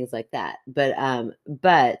checking and things like that. But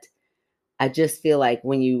I just feel like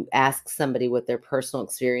when you ask somebody what their personal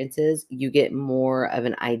experience is, you get more of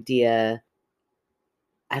an idea.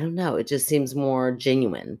 I don't know. It just seems more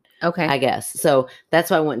genuine. Okay. I guess. So that's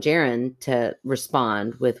why I want Jaren to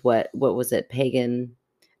respond with what was it? Pagan.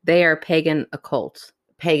 They are pagan occult.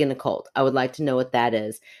 Pagan occult. I would like to know what that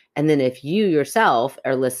is. And then if you yourself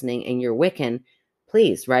are listening and you're Wiccan,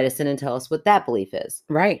 please write us in and tell us what that belief is.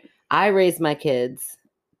 Right. I raise my kids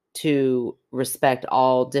to respect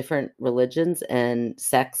all different religions and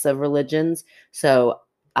sects of religions. So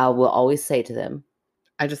I will always say to them,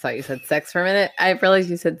 I just thought you said sex for a minute. I realized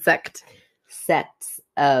you said sect. Sects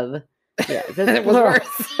of, yeah, it was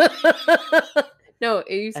worse. No,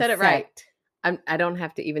 you said it right. I don't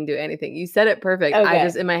have to even do anything. You said it perfect. Okay. I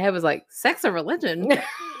just in my head was like, sex or religion.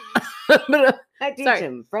 But, I teach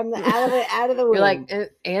him from the out of the womb. You're like,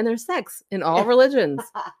 and there's sex in all religions.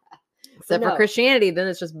 Except for Christianity, then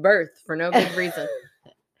it's just birth for no good reason.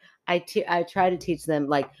 I try to teach them,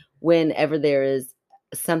 like, whenever there is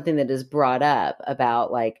something that is brought up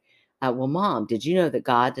about, like, well, Mom, did you know that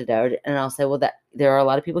God did that? And I'll say, well, that there are a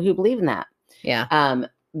lot of people who believe in that. Yeah.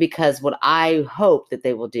 Because what I hope that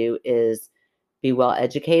they will do is be well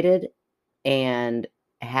educated and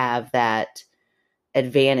have that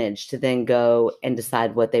advantage to then go and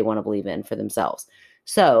decide what they want to believe in for themselves.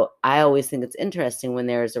 So I always think it's interesting when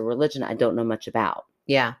there is a religion I don't know much about.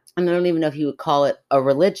 Yeah. And I don't even know if you would call it a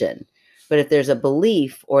religion, but if there's a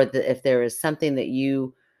belief or if there is something that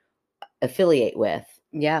you affiliate with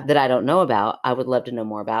that I don't know about, I would love to know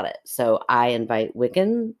more about it. So I invite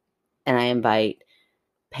Wiccan and I invite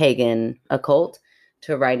pagan occult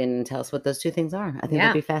to write in and tell us what those two things are. I think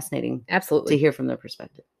that'd be fascinating. Absolutely. To hear from their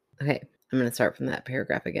perspective. Okay. I'm going to start from that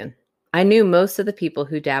paragraph again. I knew most of the people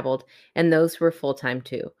who dabbled and those who were full-time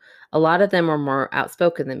too. A lot of them were more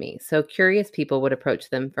outspoken than me, so curious people would approach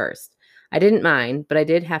them first. I didn't mind, but I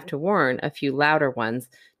did have to warn a few louder ones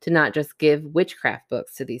to not just give witchcraft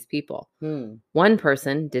books to these people. One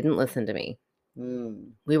person didn't listen to me.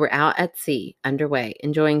 We were out at sea, underway,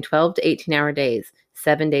 enjoying 12 to 18-hour days,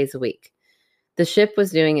 7 days a week. The ship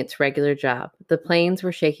was doing its regular job. The planes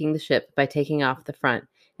were shaking the ship by taking off the front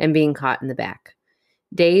and being caught in the back.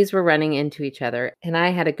 Days were running into each other, and I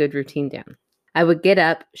had a good routine down. I would get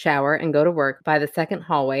up, shower, and go to work by the second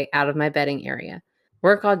hallway out of my bedding area.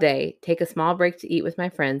 Work all day, take a small break to eat with my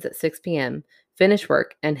friends at 6 p.m., finish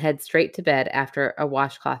work, and head straight to bed after a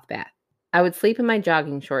washcloth bath. I would sleep in my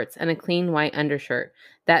jogging shorts and a clean white undershirt.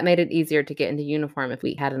 That made it easier to get into uniform if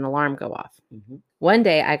we had an alarm go off. Mm-hmm. One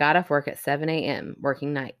day, I got off work at 7 a.m.,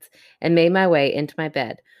 working nights, and made my way into my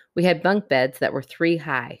bed. We had bunk beds that were 3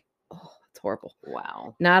 high. Oh, that's horrible.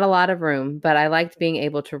 Wow. Not a lot of room, but I liked being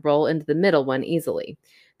able to roll into the middle one easily.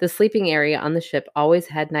 The sleeping area on the ship always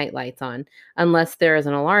had night lights on, unless there is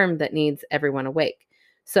an alarm that needs everyone awake.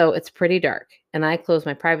 So it's pretty dark, and I closed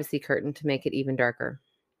my privacy curtain to make it even darker.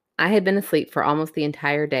 I had been asleep for almost the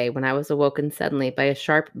entire day when I was awoken suddenly by a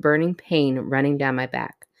sharp, burning pain running down my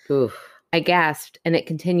back. Oof. I gasped, and it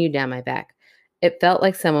continued down my back. It felt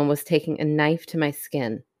like someone was taking a knife to my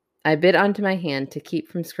skin. I bit onto my hand to keep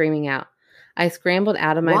from screaming out. I scrambled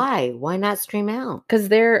out of my... Why? Why not scream out? Because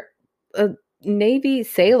they're a Navy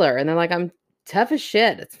sailor, and they're like, I'm tough as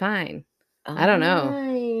shit. It's fine. I don't know.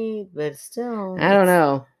 Right, but still. I don't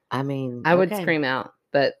know. I mean, I would scream out,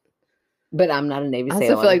 but I'm not a Navy sailor. I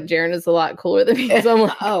also feel like Jaren is a lot cooler than me. So I'm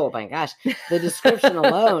like, oh my gosh. The description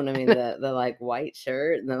alone, I mean, the like white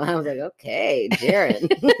shirt. And then I was like, okay, Jaren.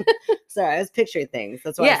 Sorry, I was picturing things.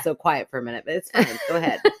 That's why I was so quiet for a minute, but it's fine. Go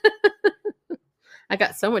ahead. I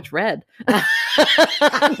got so much red. I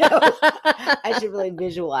should really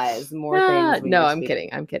visualize more things. No, I'm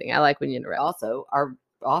kidding. I like when you interrupt. Also, our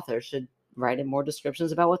author should write in more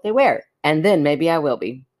descriptions about what they wear. And then maybe I will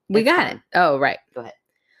be. We got it. Oh, right. Go ahead.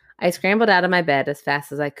 I scrambled out of my bed as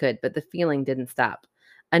fast as I could, but the feeling didn't stop.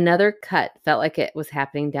 Another cut felt like it was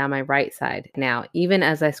happening down my right side now, even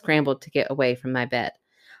as I scrambled to get away from my bed.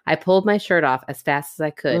 I pulled my shirt off as fast as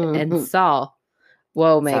I could and saw...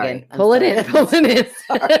 Whoa, Megan. Pull it in.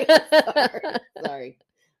 Sorry.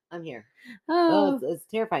 I'm here. Oh, it's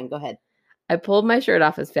terrifying. Go ahead. I pulled my shirt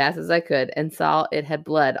off as fast as I could and saw it had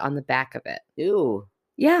blood on the back of it. Ew.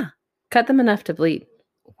 Yeah. Cut them enough to bleed.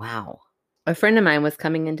 Wow. A friend of mine was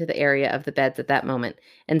coming into the area of the beds at that moment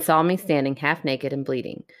and saw me standing half naked and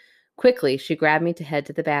bleeding. Quickly, she grabbed me to head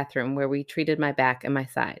to the bathroom where we treated my back and my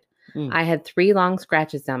side. I had 3 long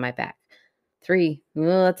scratches down my back. 3.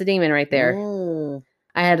 Oh, that's a demon right there.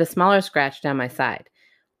 I had a smaller scratch down my side.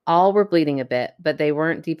 All were bleeding a bit, but they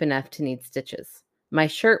weren't deep enough to need stitches. My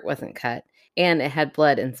shirt wasn't cut, and it had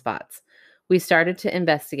blood in spots. We started to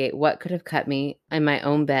investigate what could have cut me in my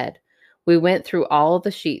own bed. We went through all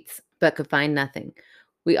the sheets, but could find nothing.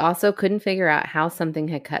 We also couldn't figure out how something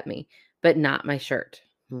had cut me, but not my shirt.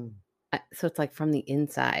 So it's like from the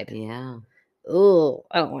inside. Yeah. Oh,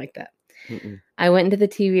 I don't like that. I went into the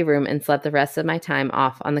TV room and slept the rest of my time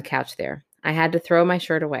off on the couch there. I had to throw my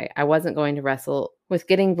shirt away. I wasn't going to wrestle with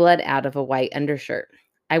getting blood out of a white undershirt.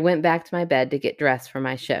 I went back to my bed to get dressed for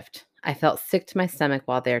my shift. I felt sick to my stomach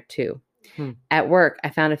while there too. At work, I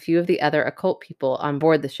found a few of the other occult people on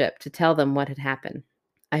board the ship to tell them what had happened.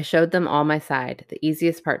 I showed them all my side, the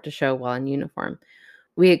easiest part to show while in uniform.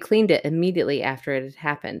 We had cleaned it immediately after it had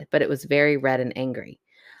happened, but it was very red and angry.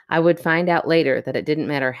 I would find out later that it didn't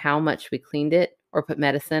matter how much we cleaned it or put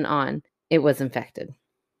medicine on, it was infected.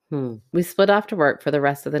 We split off to work for the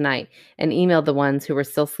rest of the night and emailed the ones who were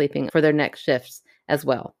still sleeping for their next shifts as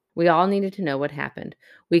well. We all needed to know what happened.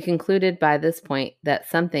 We concluded by this point that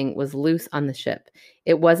something was loose on the ship.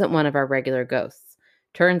 It wasn't one of our regular ghosts.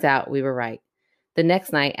 Turns out we were right. The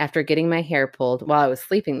next night, after getting my hair pulled while I was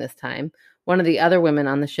sleeping this time, one of the other women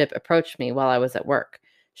on the ship approached me while I was at work.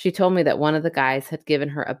 She told me that one of the guys had given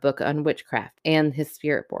her a book on witchcraft and his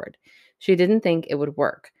spirit board. She didn't think it would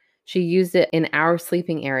work. She used it in our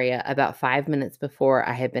sleeping area about 5 minutes before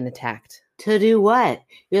I had been attacked. To do what?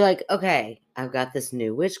 You're like, okay, I've got this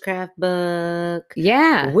new witchcraft book.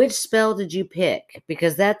 Yeah. Which spell did you pick?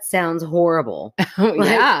 Because that sounds horrible.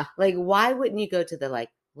 Yeah. Like, why wouldn't you go to the,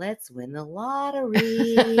 let's win the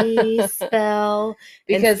lottery spell?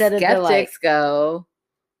 Because skeptics go,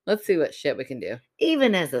 let's see what shit we can do.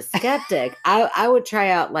 Even as a skeptic, I would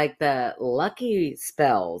try out, the lucky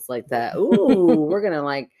spells. We're going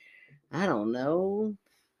to, I don't know.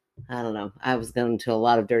 I was going to a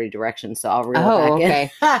lot of dirty directions, so I'll reel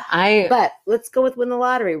it back in. But let's go with win the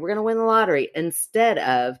lottery. We're going to win the lottery instead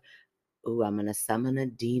of, I'm going to summon a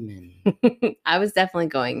demon. I was definitely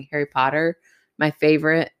going Harry Potter. My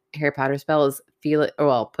favorite Harry Potter spell is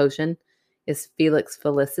potion is Felix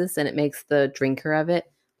Felicis, and it makes the drinker of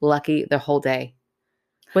it lucky the whole day.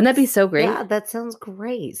 Wouldn't that be so great? Yeah, that sounds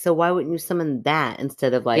great. So why wouldn't you summon that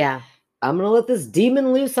instead of I'm going to let this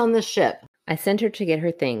demon loose on the ship? I sent her to get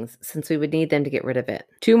her things since we would need them to get rid of it.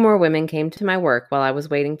 2 more women came to my work while I was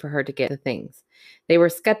waiting for her to get the things. They were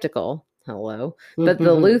skeptical. Hello. But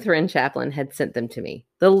the Lutheran chaplain had sent them to me.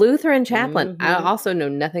 The Lutheran chaplain. I also know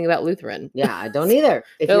nothing about Lutheran. Yeah, I don't either.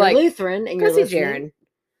 If you're like, Lutheran and you're listening,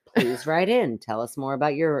 please write in. Tell us more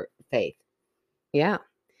about your faith. Yeah.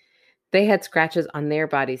 They had scratches on their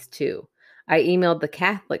bodies too. I emailed the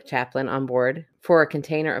Catholic chaplain on board for a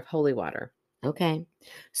container of holy water. Okay.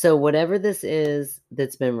 So whatever this is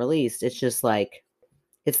that's been released, it's just like,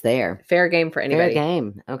 it's there. Fair game for anybody. Fair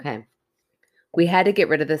game. Okay. We had to get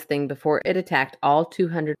rid of this thing before it attacked all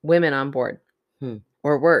 200 women on board.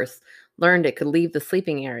 Or worse, learned it could leave the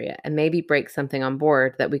sleeping area and maybe break something on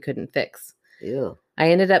board that we couldn't fix. Ew.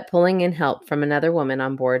 I ended up pulling in help from another woman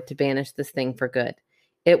on board to banish this thing for good.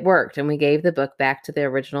 It worked, and we gave the book back to the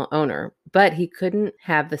original owner, but he couldn't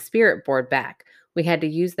have the spirit board back. We had to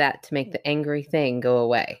use that to make the angry thing go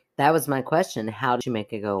away. That was my question. How did you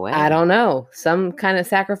make it go away? I don't know. Some kind of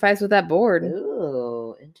sacrifice with that board.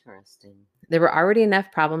 Ooh, interesting. There were already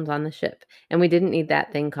enough problems on the ship, and we didn't need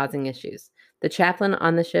that thing causing issues. The chaplain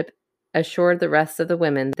on the ship assured the rest of the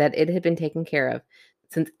women that it had been taken care of,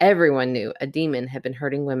 since everyone knew a demon had been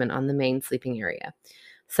hurting women on the main sleeping area.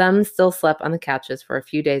 Some still slept on the couches for a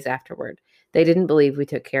few days afterward. They didn't believe we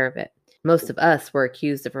took care of it. Most of us were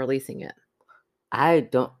accused of releasing it. I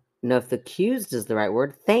don't know if accused is the right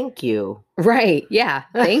word. Thank you. Right. Yeah.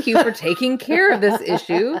 Thank you for taking care of this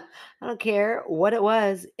issue. I don't care what it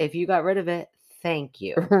was. If you got rid of it, thank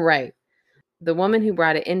you. Right. The woman who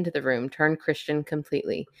brought it into the room turned Christian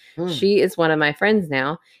completely. She is one of my friends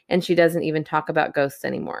now, and she doesn't even talk about ghosts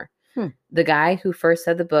anymore. The guy who first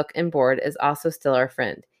had the book and board is also still our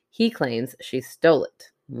friend. He claims she stole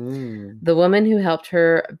it. The woman who helped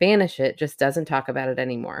her banish it just doesn't talk about it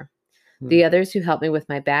anymore. The others who helped me with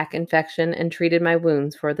my back infection and treated my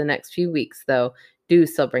wounds for the next few weeks, though, do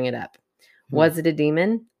still bring it up. Was it a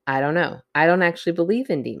demon? I don't know. I don't actually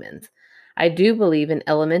believe in demons. I do believe in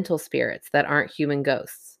elemental spirits that aren't human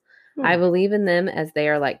ghosts. I believe in them as they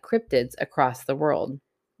are like cryptids across the world.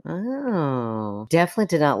 Oh, definitely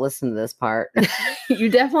did not listen to this part. You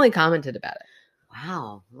definitely commented about it.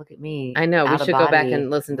 Wow, look at me. I know. We should go back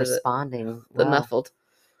and listen to responding. The muffled.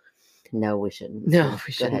 No, we shouldn't. No,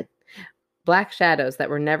 we shouldn't. Black shadows that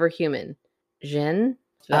were never human. Jinn?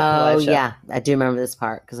 Oh, yeah. I do remember this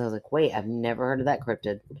part because I was like, wait, I've never heard of that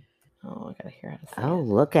cryptid. Oh, I gotta hear how to say it.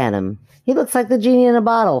 Look at him. He looks like the genie in a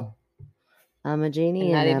bottle. I'm a genie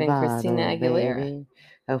in a bottle. Not even Christina Aguilera. Baby.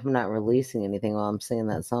 I hope I'm not releasing anything while I'm singing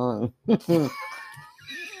that song.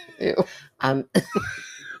 Ew.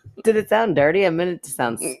 Did it sound dirty? I meant it to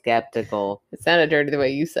sound skeptical. It sounded dirty the way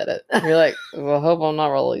you said it. You're like, well, I hope I'm not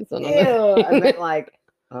releasing it. Ew. I meant like,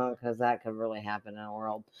 because that could really happen in our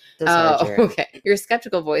world. Okay. Your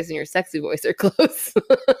skeptical voice and your sexy voice are close.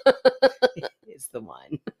 It's the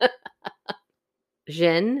one.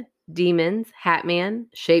 Jinn, demons, Hatman,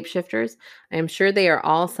 shapeshifters. I am sure they are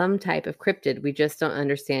all some type of cryptid we just don't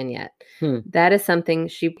understand yet. That is something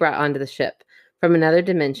she brought onto the ship from another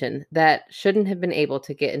dimension that shouldn't have been able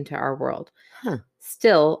to get into our world.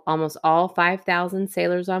 Still, almost all 5,000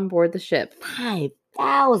 sailors on board the ship.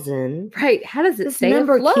 5,000? Right. How does it this stay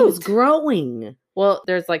number afloat? Keeps growing. Well,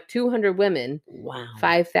 there's like 200 women. Wow.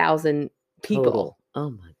 5,000 people. Total.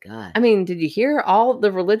 Oh my God. I mean, did you hear all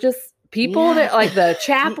the religious people that, like the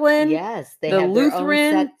chaplain? Yes. They the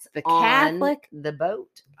Lutheran, the Catholic, the boat.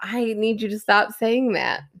 I need you to stop saying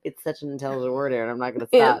that. It's such an intelligent word, Aaron. I'm not going to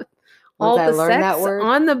stop. All the sex that word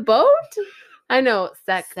on the boat? I know.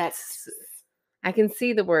 Sex. I can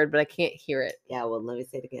see the word, but I can't hear it. Yeah, well, let me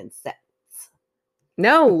say it again. Sex.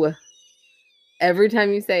 No. Every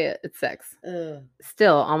time you say it, it's sex.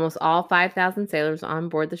 Still, almost all 5,000 sailors on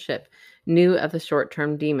board the ship knew of the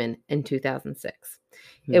short-term demon in 2006.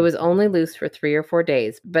 It was only loose for 3 or 4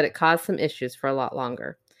 days, but it caused some issues for a lot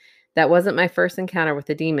longer. That wasn't my first encounter with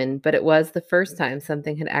the demon, but it was the first time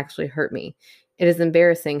something had actually hurt me. It is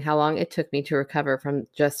embarrassing how long it took me to recover from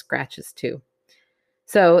just scratches, too.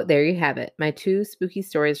 So, there you have it. My 2 spooky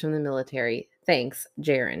stories from the military. Thanks,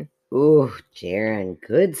 Jaren. Ooh, Jaren,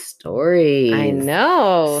 good stories. I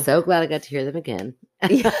know. So glad I got to hear them again.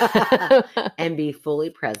 And be fully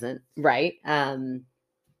present. Right.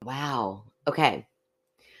 Wow. Okay.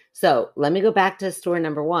 So let me go back to story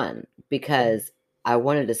number 1 because I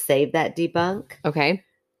wanted to save that debunk. Okay.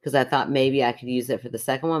 Because I thought maybe I could use it for the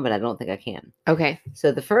second one, but I don't think I can. Okay.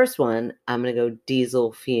 So the first one, I'm going to go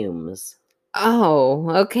diesel fumes. Oh,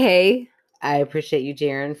 okay. I appreciate you,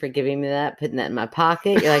 Jaren, for giving me that, putting that in my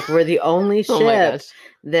pocket. You're like, we're the only ship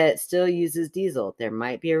that still uses diesel. There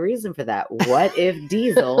might be a reason for that. What if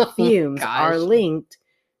diesel fumes are linked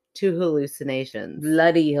to hallucinations.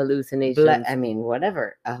 Bloody hallucinations. I mean,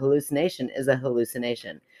 whatever. A hallucination is a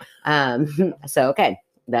hallucination. So, okay,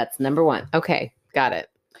 that's number one. Okay, got it.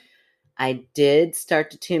 I did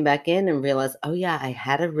start to tune back in and realize, oh, yeah, I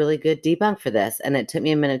had a really good debunk for this. And it took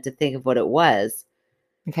me a minute to think of what it was.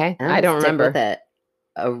 Okay, And I don't remember. With it.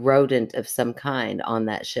 A rodent of some kind on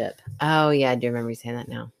that ship. Oh, yeah, I do remember you saying that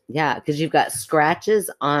now. Yeah, because you've got scratches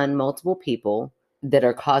on multiple people that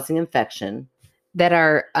are causing infection. That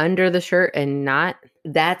are under the shirt and not.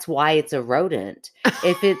 That's why it's a rodent.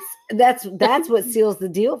 If it's that's what seals the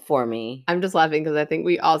deal for me. I'm just laughing because I think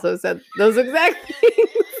we also said those exact things.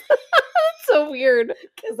 It's so weird.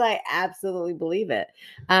 Because I absolutely believe it.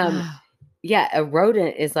 Yeah, a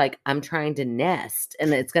rodent is like, I'm trying to nest,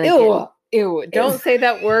 and it's gonna Ew, don't say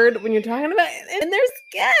that word when you're talking about it in their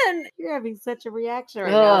skin. You're having such a reaction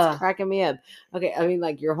right now. It's cracking me up. Okay, I mean,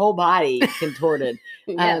 like your whole body contorted.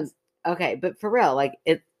 Yes. Okay, but for real, like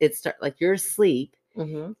it's like you're asleep,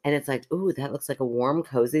 and it's like, ooh, that looks like a warm,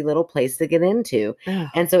 cozy little place to get into.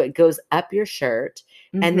 And so it goes up your shirt,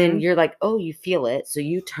 and then you're like, oh, you feel it. So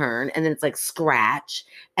you turn, and then it's like scratch,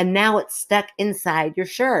 and now it's stuck inside your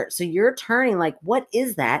shirt. So you're turning like, what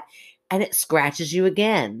is that? And it scratches you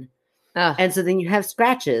again. And so then you have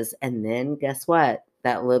scratches, and then guess what?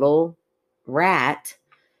 That little rat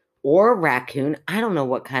or raccoon, I don't know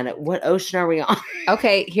what ocean are we on?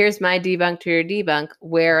 Okay, here's my debunk to your debunk.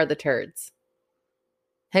 Where are the turds?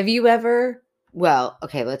 Have you ever? Well,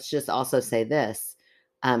 okay, let's just also say this.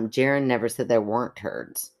 Jaron never said there weren't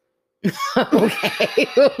turds. Okay,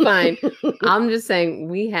 fine. I'm just saying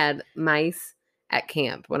we had mice at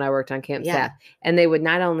camp when I worked on camp staff, and they would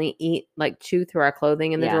not only eat, like chew through our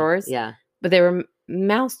clothing in the drawers, but they were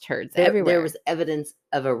mouse turds everywhere. There was evidence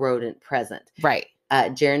of a rodent present. Right.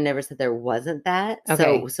 Jaron never said there wasn't that.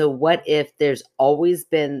 Okay. So what if there's always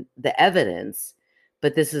been the evidence,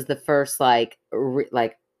 but this is the first like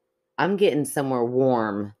I'm getting somewhere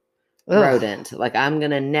warm rodent. Like I'm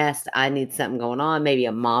gonna nest. I need something going on. Maybe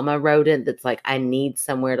a mama rodent that's like, I need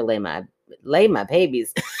somewhere to lay my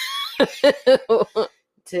babies.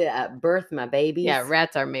 To birth my babies. Yeah,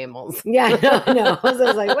 rats are mammals. Yeah, I know. So I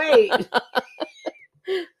was like, wait.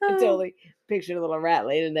 I totally pictured a little rat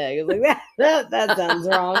laying an egg. I was like, that sounds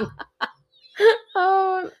wrong.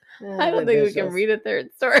 I don't think we can read a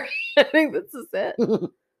third story. I think this is it.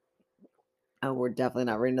 Oh, we're definitely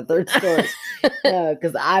not reading a third story.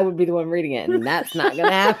 Because I would be the one reading it, and that's not going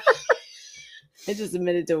to happen. I just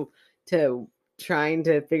admitted to trying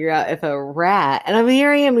to figure out if a rat, and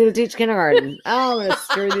here I am going to teach kindergarten. Oh, I'm going to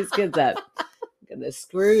screw these kids up. I'm going to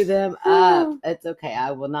screw them up. It's okay.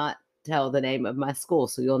 I will not tell the name of my school,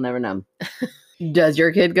 so you'll never know. Does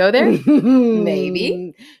your kid go there?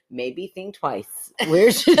 Maybe think twice.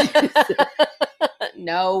 Where should you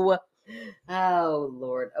No. Oh,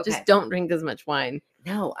 Lord. Okay. Just don't drink as much wine.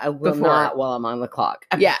 No, I will not while I'm on the clock.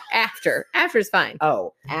 Yeah, after. After's fine.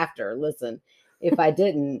 Oh, after. Listen, if I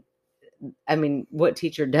didn't, I mean, what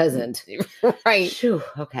teacher doesn't? Right. Whew,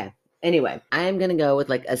 okay. Anyway, I am going to go with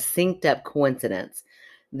like a synced up coincidence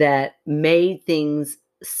that made things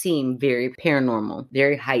seem very paranormal,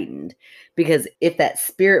 very heightened. Because if that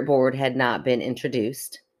spirit board had not been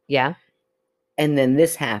introduced, and then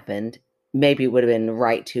this happened, maybe it would have been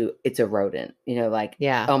right to, it's a rodent, like,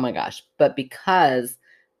 oh my gosh. But because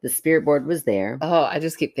the spirit board was there. Oh, I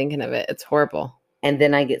just keep thinking of it. It's horrible. And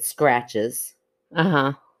then I get scratches.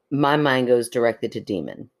 My mind goes directed to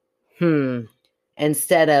demon.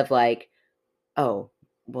 Instead of like, oh,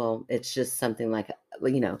 well, it's just something like,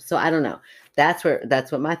 so I don't know. That's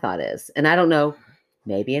what my thought is. And I don't know,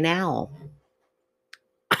 maybe an owl.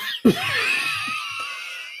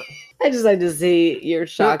 I just like to see your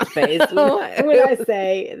shocked face when I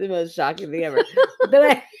say the most shocking thing ever.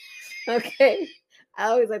 But I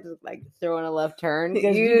always like to like throw in a left turn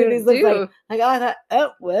because you do these looks like oh, I thought,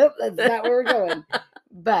 oh, whoop, that's not where we're going.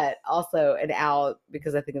 But also an owl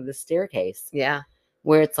because I think of the staircase. Yeah.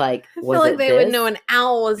 Where it's like, I feel like they would know an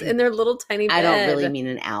owl was in their little tiny bed. I don't really mean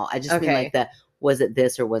an owl. I just mean like was it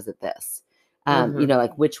this or was it this?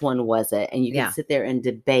 Like which one was it? And you can sit there and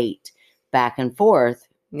debate back and forth.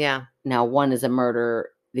 Yeah. Now one is a murder,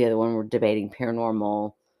 the other one we're debating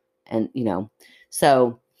paranormal, and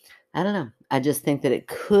so I don't know. I just think that it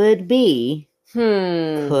could be,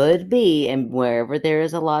 and wherever there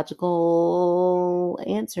is a logical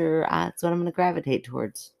answer, that's what I'm going to gravitate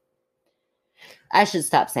towards. I should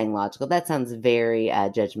stop saying logical. That sounds very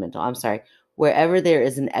judgmental. I'm sorry. Wherever there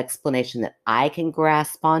is an explanation that I can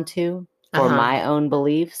grasp onto for my own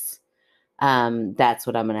beliefs, that's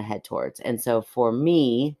what I'm going to head towards. And so for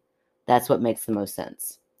me, that's what makes the most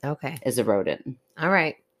sense. Okay. Is a rodent. All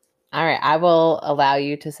right. All right. I will allow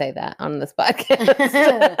you to say that on this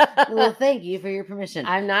podcast. Well, thank you for your permission.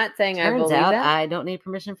 I'm not saying I Turns believe out that. I don't need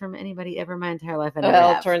permission from anybody ever my entire life. I never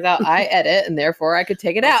Well, have. turns out I edit, and therefore I could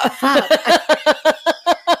take it out.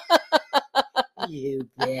 You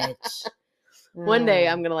bitch. One day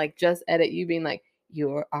I'm gonna like just edit you being like,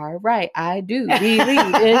 "You are right. I do believe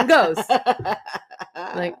in ghosts."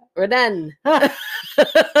 Like, we're done.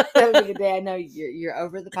 That'll be the day I know you're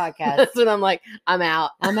over the podcast. That's when I'm like, I'm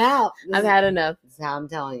out. I'm out. I've had enough. This is how I'm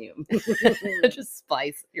telling you. Just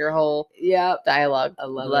splice your whole Yep. dialogue. I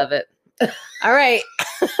Love it. All right.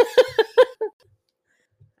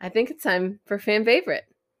 I think it's time for fan favorite.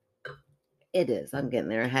 It is. I'm getting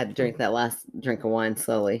there. I had to drink that last drink of wine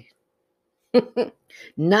slowly.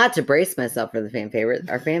 Not to brace myself for the fan favorite.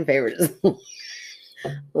 Our fan favorite is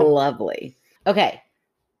lovely. Okay.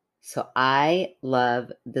 So I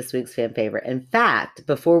love this week's fan favorite. In fact,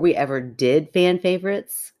 before we ever did fan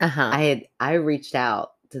favorites, I reached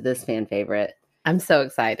out to this fan favorite. I'm so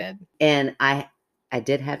excited. And I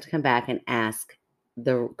did have to come back and ask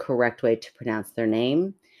the correct way to pronounce their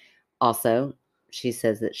name. Also, she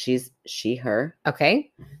says that she's she, her.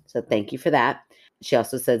 Okay. So thank you for that. She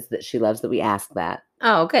also says that she loves that we ask that.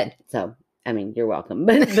 Oh, good. So, I mean, you're welcome.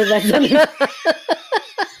 But that's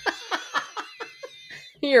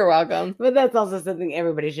You're welcome. But that's also something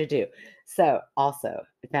everybody should do. So, also,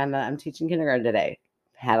 I found out I'm teaching kindergarten today.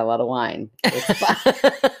 Had a lot of wine. It's fine.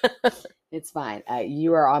 It's fine.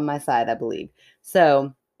 You are on my side, I believe.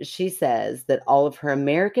 So, she says that all of her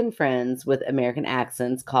American friends with American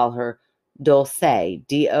accents call her Dulce,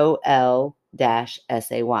 DOL-SAY.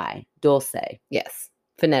 Dulce. Yes.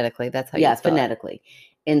 Phonetically, that's how you spell phonetically.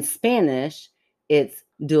 In Spanish, it's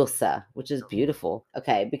dulce, which is beautiful.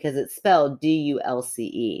 Okay, because it's spelled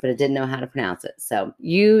D-U-L-C-E, but I didn't know how to pronounce it. So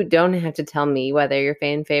you don't have to tell me whether you're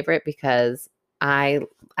fan favorite because I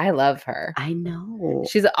love her. I know.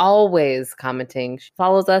 She's always commenting. She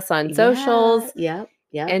follows us on socials. Yep.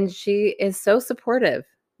 And she is so supportive.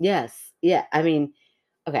 Yes. Yeah. I mean,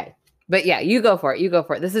 okay. But yeah, you go for it. You go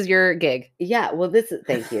for it. This is your gig. Yeah. Well,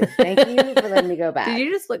 thank you. Thank you for letting me go back. Did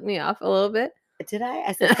you just look me off a little bit? Did I?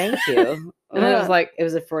 I said thank you. And I was like, it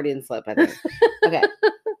was a Freudian slip, I think. Okay.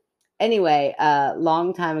 Anyway,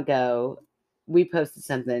 long time ago, we posted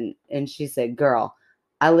something and she said, "Girl,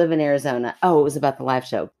 I live in Arizona." Oh, it was about the live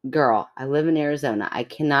show. "Girl, I live in Arizona. I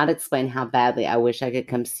cannot explain how badly I wish I could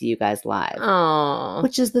come see you guys live." Oh,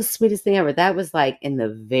 which is the sweetest thing ever. That was like in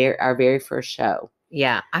our very first show.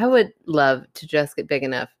 Yeah, I would love to just get big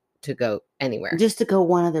enough to go anywhere. Just to go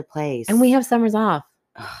one other place. And we have summers off.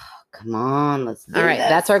 Oh, come on, let's do All right, this.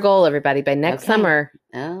 that's our goal, everybody. By next summer.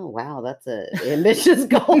 Oh, wow, that's an ambitious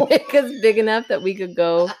goal. Make us big enough that we could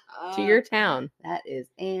go to your town. That is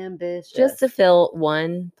ambitious. Just to fill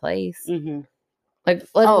one place. Mm-hmm. Like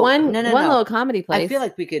one little comedy place. I feel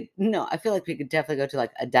like we could definitely go to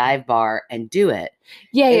like a dive bar and do it.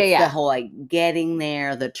 Yeah. The whole like getting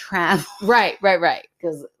there, the travel. Right.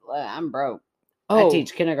 Because I'm broke. Oh, I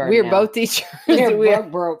teach kindergarten. We're now. both teachers. We're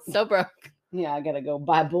broke. So broke. Yeah, I gotta go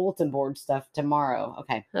buy bulletin board stuff tomorrow.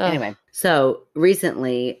 Okay. Ugh. Anyway, so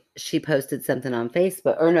recently she posted something on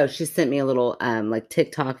Facebook, or no, she sent me a little like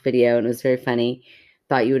TikTok video, and it was very funny.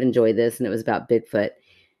 Thought you would enjoy this, and it was about Bigfoot,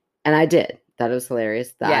 and I did. Thought it was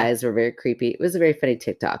hilarious. The eyes were very creepy. It was a very funny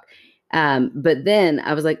TikTok. But then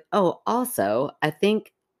I was like, oh, also, I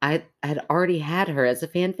think I had already had her as a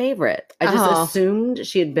fan favorite. I just assumed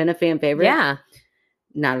she had been a fan favorite. Yeah.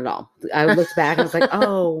 Not at all. I looked back and was like,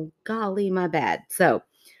 oh, golly, my bad. So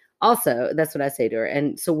also, that's what I say to her.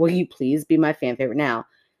 And so will you please be my fan favorite now?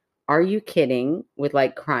 Are you kidding? With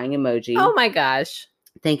like crying emoji. Oh my gosh.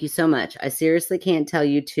 Thank you so much. I seriously can't tell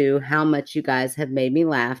you two how much you guys have made me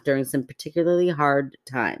laugh during some particularly hard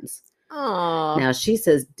times. Oh. Now she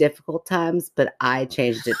says difficult times, but I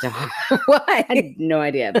changed it to hard. Why? I had no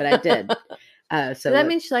idea, but I did. So does that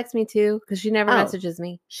mean she likes me too? Because she never messages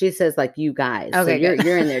me. She says like you guys. Okay, so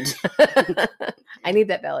you're in there too. I need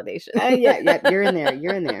that validation. Yeah, you're in there.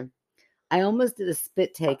 You're in there. I almost did a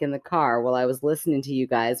spit take in the car while I was listening to you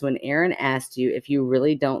guys when Aaron asked you if you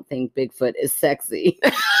really don't think Bigfoot is sexy.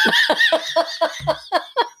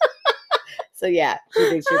 So yeah, she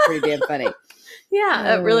thinks you're pretty damn funny.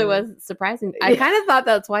 Yeah, it really was surprising. I kind of thought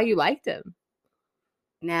that's why you liked him.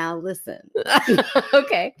 Now listen.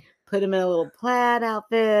 Okay. Put him in a little plaid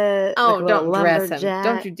outfit. Oh, like don't dress him.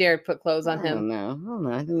 Don't you dare put clothes on him. I don't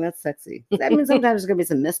know. I think that's sexy. That means sometimes there's going to be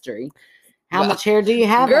some mystery. How much hair do you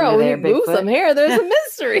have? Girl, there, when you move some hair, there's a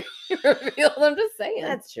mystery revealed. I'm just saying.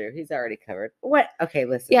 That's true. He's already covered. What? Okay,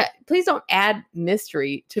 listen. Yeah, please don't add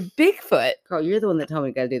mystery to Bigfoot. Girl, you're the one that told me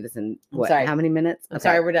we got to do this in what? Sorry. How many minutes? I'm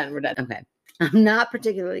sorry, we're done. Okay. I'm not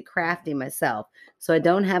particularly crafty myself, so I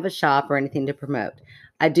don't have a shop or anything to promote.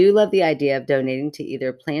 I do love the idea of donating to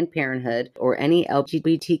either Planned Parenthood or any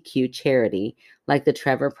LGBTQ charity like the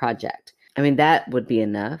Trevor Project. I mean, that would be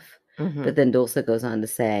enough. Mhm. But then Dulce goes on to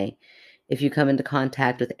say, if you come into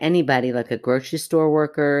contact with anybody like a grocery store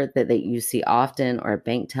worker that you see often or a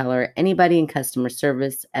bank teller, anybody in customer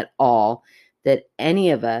service at all that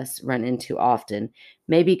any of us run into often,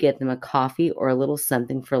 maybe get them a coffee or a little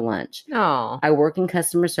something for lunch. Oh, I work in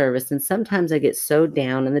customer service and sometimes I get so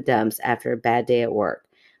down in the dumps after a bad day at work.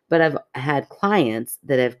 But I've had clients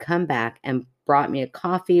that have come back and brought me a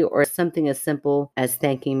coffee or something as simple as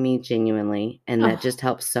thanking me genuinely. And that just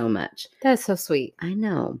helps so much. that's so sweet. I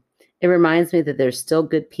know. It reminds me that there's still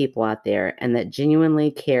good people out there and that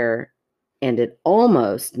genuinely care. And it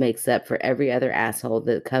almost makes up for every other asshole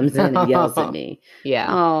that comes in and yells at me. Yeah.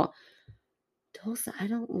 Oh, Dulce, I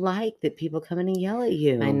don't like that people come in and yell at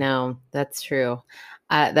you. I know. That's true.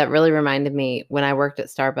 That really reminded me when I worked at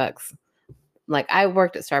Starbucks. Like, I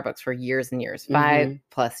worked at Starbucks for years and years, 5+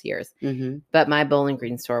 years. Mm-hmm. But my Bowling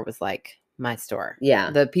Green store was like my store. Yeah.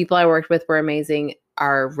 The people I worked with were amazing.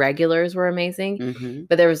 Our regulars were amazing. Mm-hmm.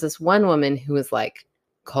 But there was this one woman who was like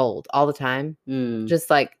cold all the time. Just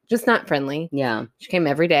not friendly. Yeah. She came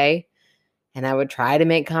every day and I would try to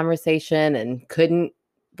make conversation and couldn't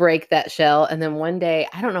break that shell. And then one day,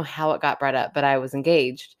 I don't know how it got brought up, but I was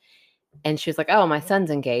engaged. And she was like, oh, my son's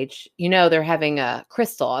engaged. You know, they're having a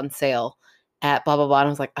crystal on sale at blah, blah, blah. And I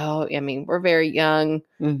was like, oh, I mean, we're very young.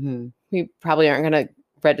 Mm-hmm. We probably aren't going to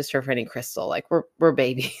register for any crystal. Like, we're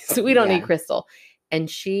babies. We don't need crystal. And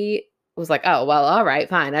she was like, oh, well, all right,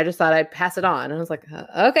 fine. I just thought I'd pass it on. And I was like,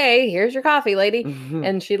 okay, here's your coffee, lady. Mm-hmm.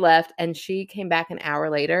 And she left. And she came back an hour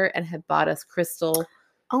later and had bought us crystal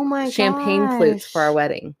champagne gosh. flutes for our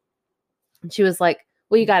wedding. And she was like,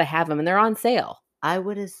 well, you got to have them. And they're on sale. That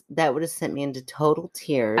would have sent me into total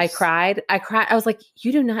tears. I cried. I was like,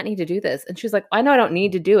 you do not need to do this. And she's like, I know I don't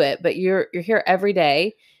need to do it, but you're here every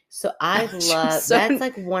day. So I love, that's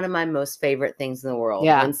like one of my most favorite things in the world.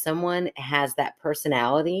 Yeah. When someone has that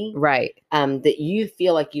personality. Right. That you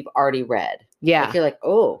feel like you've already read. Yeah. Like you're like,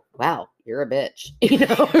 oh, wow, you're a bitch. You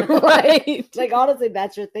know? Right. Like, honestly,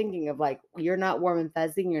 that's your thinking of like, you're not warm and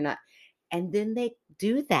fuzzy. You're not. And then they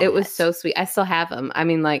do that. It was so sweet. I still have them. I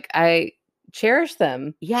mean, like, I cherish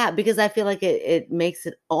them. Yeah, because I feel like it makes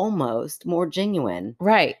it almost more genuine.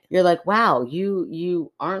 Right. You're like, wow,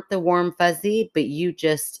 you aren't the warm fuzzy, but you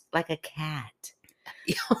just like a cat.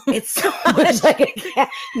 It's so much like a cat.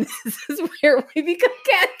 This is where we become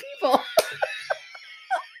cat people.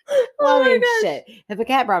 Well, I mean, shit. If a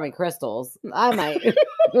cat brought me crystals, I might.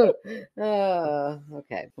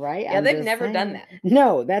 Okay, right? Yeah, they've never done that.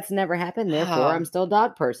 No, that's never happened. Therefore, I'm still a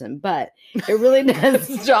dog person. But it really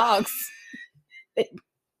does. Dogs.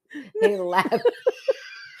 They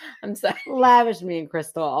I'm sorry. Lavish me in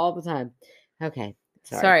crystal all the time. Okay.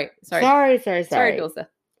 Sorry, Dulce.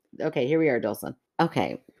 Okay, here we are, Dulce.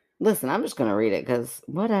 Okay. Listen, I'm just going to read it because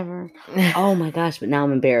whatever. Oh my gosh, but now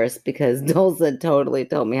I'm embarrassed because Dulce totally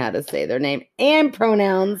told me how to say their name and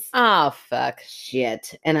pronouns. Oh, fuck.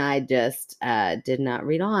 Shit. And I just did not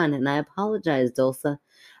read on, and I apologize, Dulce.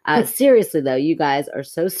 Seriously, though, you guys are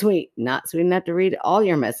so sweet. Not sweet enough to read all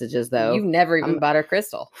your messages, though. You've never even bought her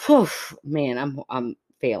crystal. Whew, man, I'm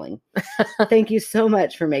failing. Thank you so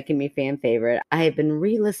much for making me fan favorite. I have been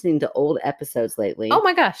re-listening to old episodes lately. Oh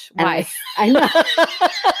my gosh. Why? I know.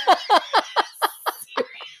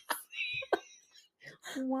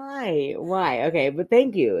 Why? Okay, but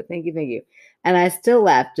thank you. And I still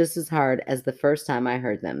laugh just as hard as the first time I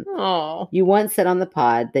heard them. Oh. You once said on the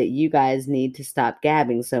pod that you guys need to stop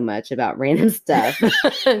gabbing so much about random stuff.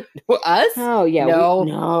 Us? Oh, yeah.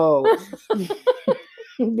 No.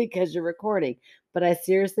 Because you're recording. But I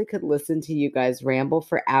seriously could listen to you guys ramble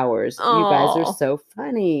for hours. You guys are so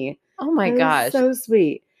funny. Oh my gosh. So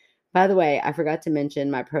sweet. By the way, I forgot to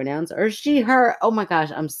mention my pronouns are she, her. Oh my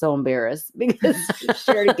gosh, I'm so embarrassed because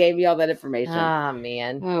she already gave me all that information. Ah,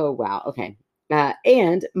 man. Oh, wow. Okay.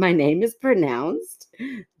 And my name is pronounced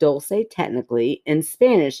Dulce technically. In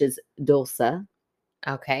Spanish is Dulce.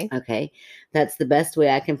 Okay. Okay. That's the best way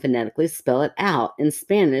I can phonetically spell it out in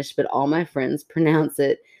Spanish, but all my friends pronounce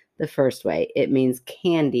it the first way. It means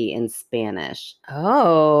candy in Spanish.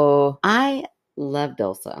 Oh. I love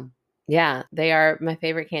Dulce. Yeah, they are my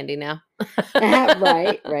favorite candy now.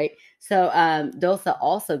 Right. So Dulce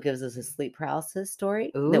also gives us a sleep paralysis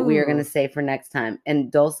story that we are going to save for next time.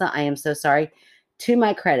 And Dulce, I am so sorry. To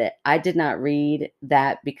my credit, I did not read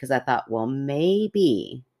that because I thought, well,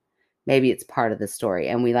 maybe it's part of the story.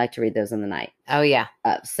 And we like to read those in the night. Oh, yeah.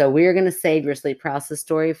 So we are going to save your sleep paralysis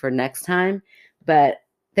story for next time. But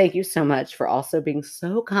thank you so much for also being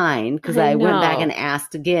so kind, because I I went back know. and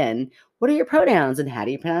asked again, what are your pronouns and how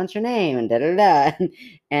do you pronounce your name and da-da-da.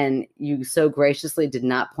 And you so graciously did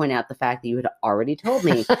not point out the fact that you had already told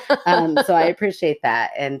me. So I appreciate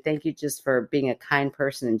that. And thank you just for being a kind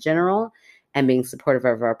person in general and being supportive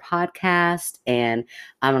of our podcast. And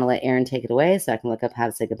I'm going to let Erin take it away so I can look up how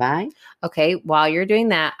to say goodbye. Okay, while you're doing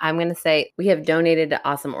that, I'm going to say we have donated to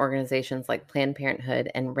awesome organizations like Planned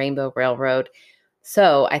Parenthood and Rainbow Railroad.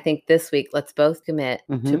 So I think this week, let's both commit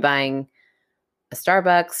to buying a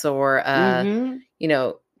Starbucks or,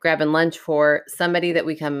 grabbing lunch for somebody that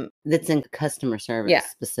we come. That's in customer service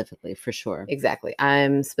specifically, for sure. Exactly.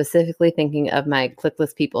 I'm specifically thinking of my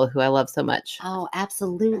clickless people who I love so much. Oh,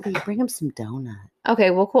 absolutely. Bring them some donuts. Okay,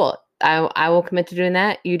 well, cool. I will commit to doing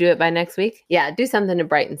that. You do it by next week. Yeah, do something to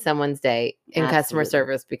brighten someone's day in customer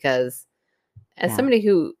service, because as somebody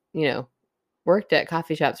who, worked at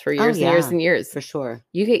coffee shops for years and years and years. For sure.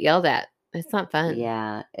 You get yelled at. It's not fun.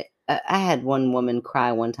 Yeah. I had one woman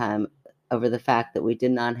cry one time over the fact that we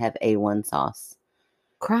did not have A1 sauce.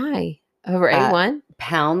 Cry over A1?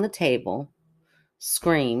 Pound the table.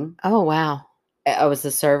 Scream. Oh, wow. I was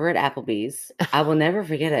the server at Applebee's. I will never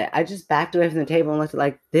forget it. I just backed away from the table and looked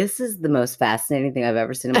like, this is the most fascinating thing I've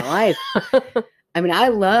ever seen in my life. I mean, I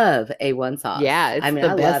love A1 sauce. Yeah, it's the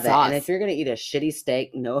I best love sauce. it. And if you're going to eat a shitty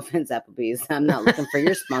steak, no offense, Applebee's, I'm not looking for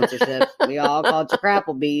your sponsorship. We all called you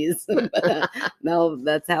Crapplebee's. No,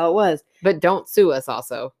 that's how it was. But don't sue us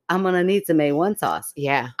also. I'm going to need some A1 sauce.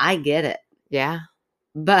 Yeah. I get it. Yeah.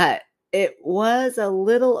 But it was a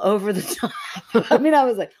little over the top. I mean, I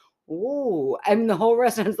was like, whoa. I mean, the whole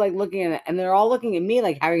restaurant's like looking at it, and they're all looking at me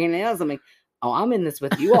like, how are you going to nail something? Oh, I'm in this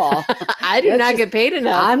with you all. I do not get paid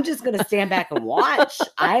enough. I'm just going to stand back and watch.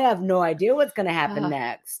 I have no idea what's going to happen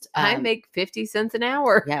next. I make 50 cents an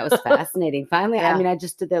hour. Yeah, it was fascinating. Finally, I mean, I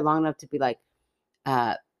just stood there long enough to be like,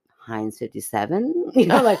 Heinz 57,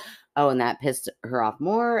 like, oh, and that pissed her off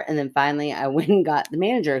more. And then finally I went and got the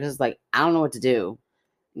manager because like, I don't know what to do.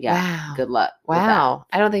 Yeah. Wow. Good luck. Wow.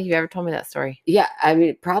 I don't think you ever told me that story. Yeah. I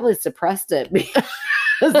mean, probably suppressed it because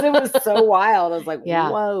it was so wild. I was like,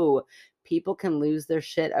 whoa, people can lose their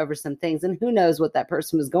shit over some things. And who knows what that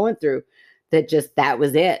person was going through. That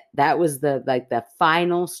was it. That was the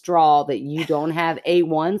final straw that you don't have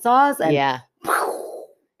A1 sauce. And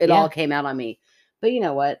it all came out on me. But you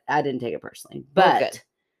know what? I didn't take it personally. But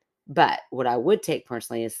what I would take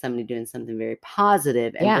personally is somebody doing something very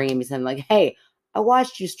positive and bringing me something like, hey, I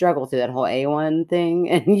watched you struggle through that whole A1 thing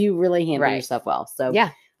and you really handled yourself well. So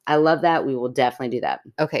I love that. We will definitely do that.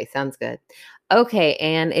 Okay. Sounds good. Okay.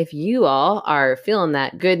 And if you all are feeling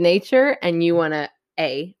that good nature and you want to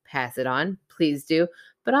pass it on, please do.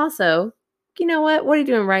 But also, you know what? What are you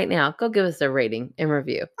doing right now? Go give us a rating and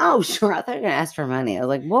review. Oh, sure. I thought you were going to ask for money. I was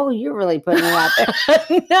like, whoa, you're really putting it out there.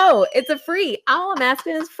 No, it's a free. All I'm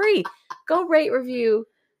asking is free. Go rate, review,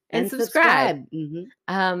 and subscribe.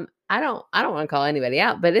 Mm-hmm. I don't want to call anybody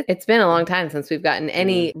out, but it's been a long time since we've gotten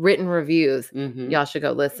any written reviews. Mm-hmm. Y'all should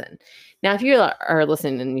go listen. Now, if you are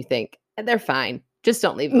listening and you think they're fine, just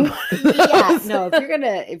don't leave them. No,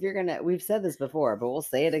 if you're gonna, we've said this before, but we'll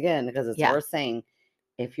say it again because it's worth saying.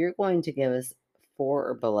 If you're going to give us 4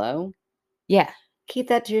 or below, keep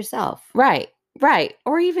that to yourself. Right.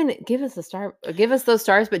 Or even give us those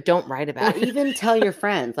stars, but don't write about it. Or even tell your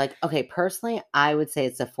friends, like, okay, personally, I would say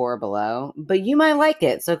it's a 4 or below, but you might like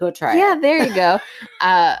it, so go try it. Yeah, there you go.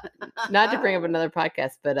 Not to bring up another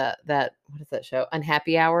podcast, but what is that show?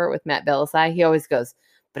 Unhappy Hour with Matt Bellassai. He always goes,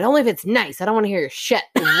 but only if it's nice. I don't want to hear your shit.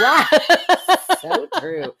 Right. So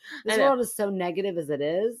true. This world is so negative as it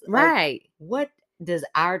is. Right. Like, what does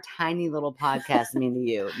our tiny little podcast mean to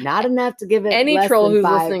you? Not enough to give it any less troll than who's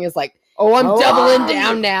 5. listening is like, I'm doubling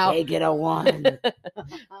down now. They get a 1.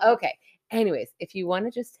 Okay. Anyways, if you want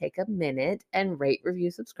to just take a minute and rate,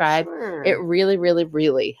 review, subscribe, it really, really,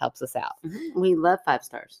 really helps us out. Mm-hmm. We love 5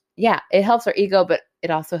 stars. Yeah, it helps our ego, but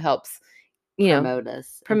it also helps, promote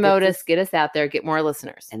us, get us out there, get more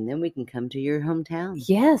listeners. And then we can come to your hometown.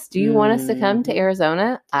 Yes. Do you want us to come to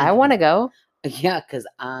Arizona? I want to go. Yeah, because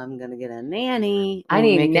I'm going to get a nanny. I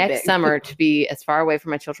need next summer to be as far away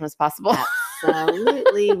from my children as possible.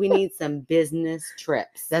 Absolutely. We need some business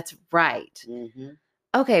trips. That's right. Mm-hmm.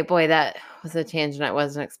 Okay, boy, that was a tangent I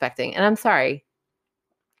wasn't expecting. And I'm sorry.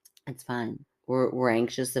 It's fine. We're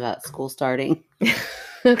anxious about school starting.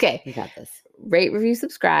 Okay. We got this. Rate, review,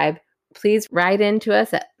 subscribe. Please write into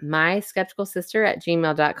us at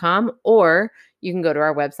myskepticalsister@gmail.com, or you can go to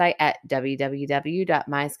our website at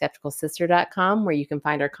www.myskepticalsister.com, where you can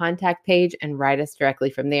find our contact page and write us directly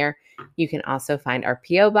from there. You can also find our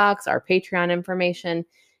P.O. box, our Patreon information,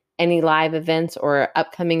 any live events or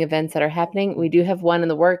upcoming events that are happening. We do have one in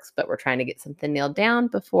the works, but we're trying to get something nailed down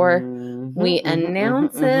before we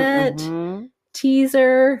announce it.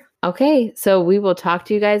 Teaser. Okay, so we will talk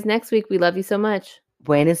to you guys next week. We love you so much.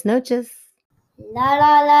 Buenas noches. La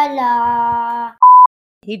la la la.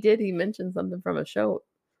 He mentioned something from a show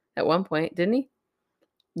at one point, didn't he?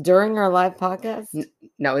 During our live podcast?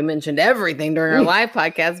 No, we mentioned everything during our live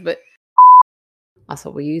podcast, but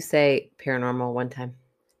also, will you say paranormal one time?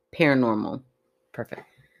 Paranormal. Perfect.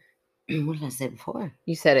 What did I say before?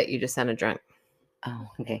 You said it. You just sounded drunk. Oh,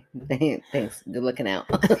 okay. Thanks. Good looking out.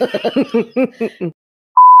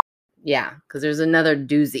 Yeah, because there's another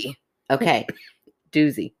doozy. Okay.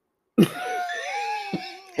 Doozy.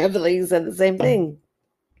 I believe you said the same thing.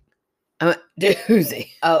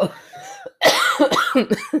 Doozy. Oh.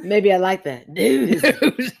 Maybe I like that. Doozy.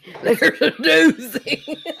 There's a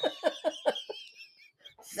doozy.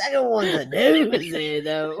 Second one's a doozy,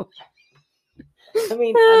 though. I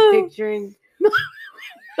mean, I'm picturing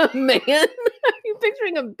a man. Are you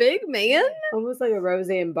picturing a big man? almost like a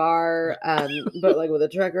Roseanne Barr, but like with a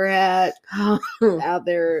trucker hat out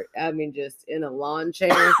there. I mean, just in a lawn chair.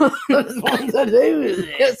 This one's a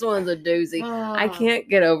doozy. This one's a doozy. I can't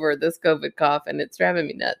get over this COVID cough, and it's driving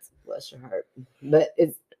me nuts. Bless your heart. But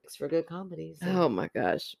it's for good comedy. So. Oh my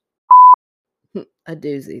gosh. A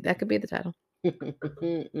doozy. That could be the title.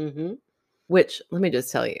 Mm-hmm. Which, let me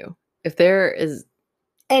just tell you, if there is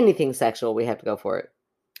anything sexual, we have to go for it.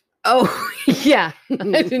 Oh, yeah.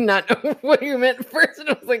 I did not know what you meant first. And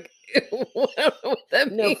I was like, ew, I don't know what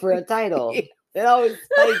that means. No, for a title. It always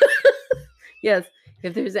like yes.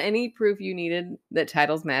 If there's any proof you needed that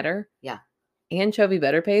titles matter. Yeah. Anchovy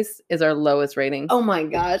Better Pace is our lowest rating. Oh my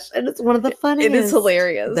gosh. And it's one of the funniest. It is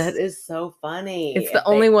hilarious. That is so funny. It's the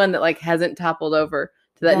only one that like hasn't toppled over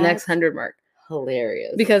to that next 100 mark.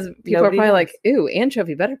 Hilarious. Because people are probably like, ooh,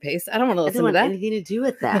 Anchovy Better Pace. I don't want to listen to that. Anything to do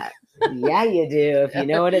with that. Yeah, you do. If you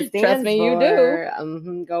know what it stands Trust me, for.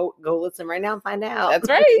 You do. Go listen right now and find out. That's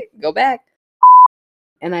right. Go back.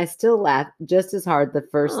 And I still laughed just as hard the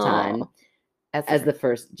first time as the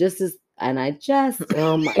first.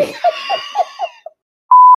 Oh my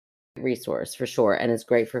resource for sure. And it's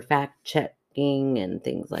great for fact checking and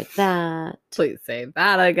things like that. Please say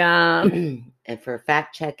that again. And for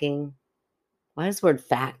fact checking. Why does the word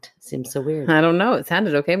fact seem so weird? I don't know. It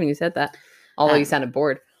sounded okay when you said that. Although you sounded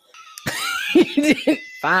bored.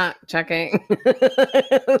 Fact checking.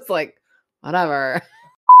 It's like, whatever.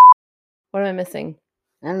 What am I missing?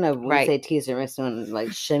 I don't know. When you say teaser, makes me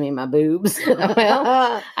like shimmy my boobs.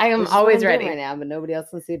 Well, I am always ready right now, but nobody else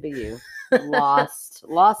can see it but you.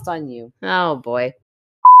 Lost on you. Oh boy.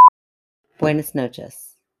 Buenas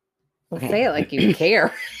noches. Okay. Say it like you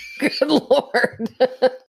care. Good Lord.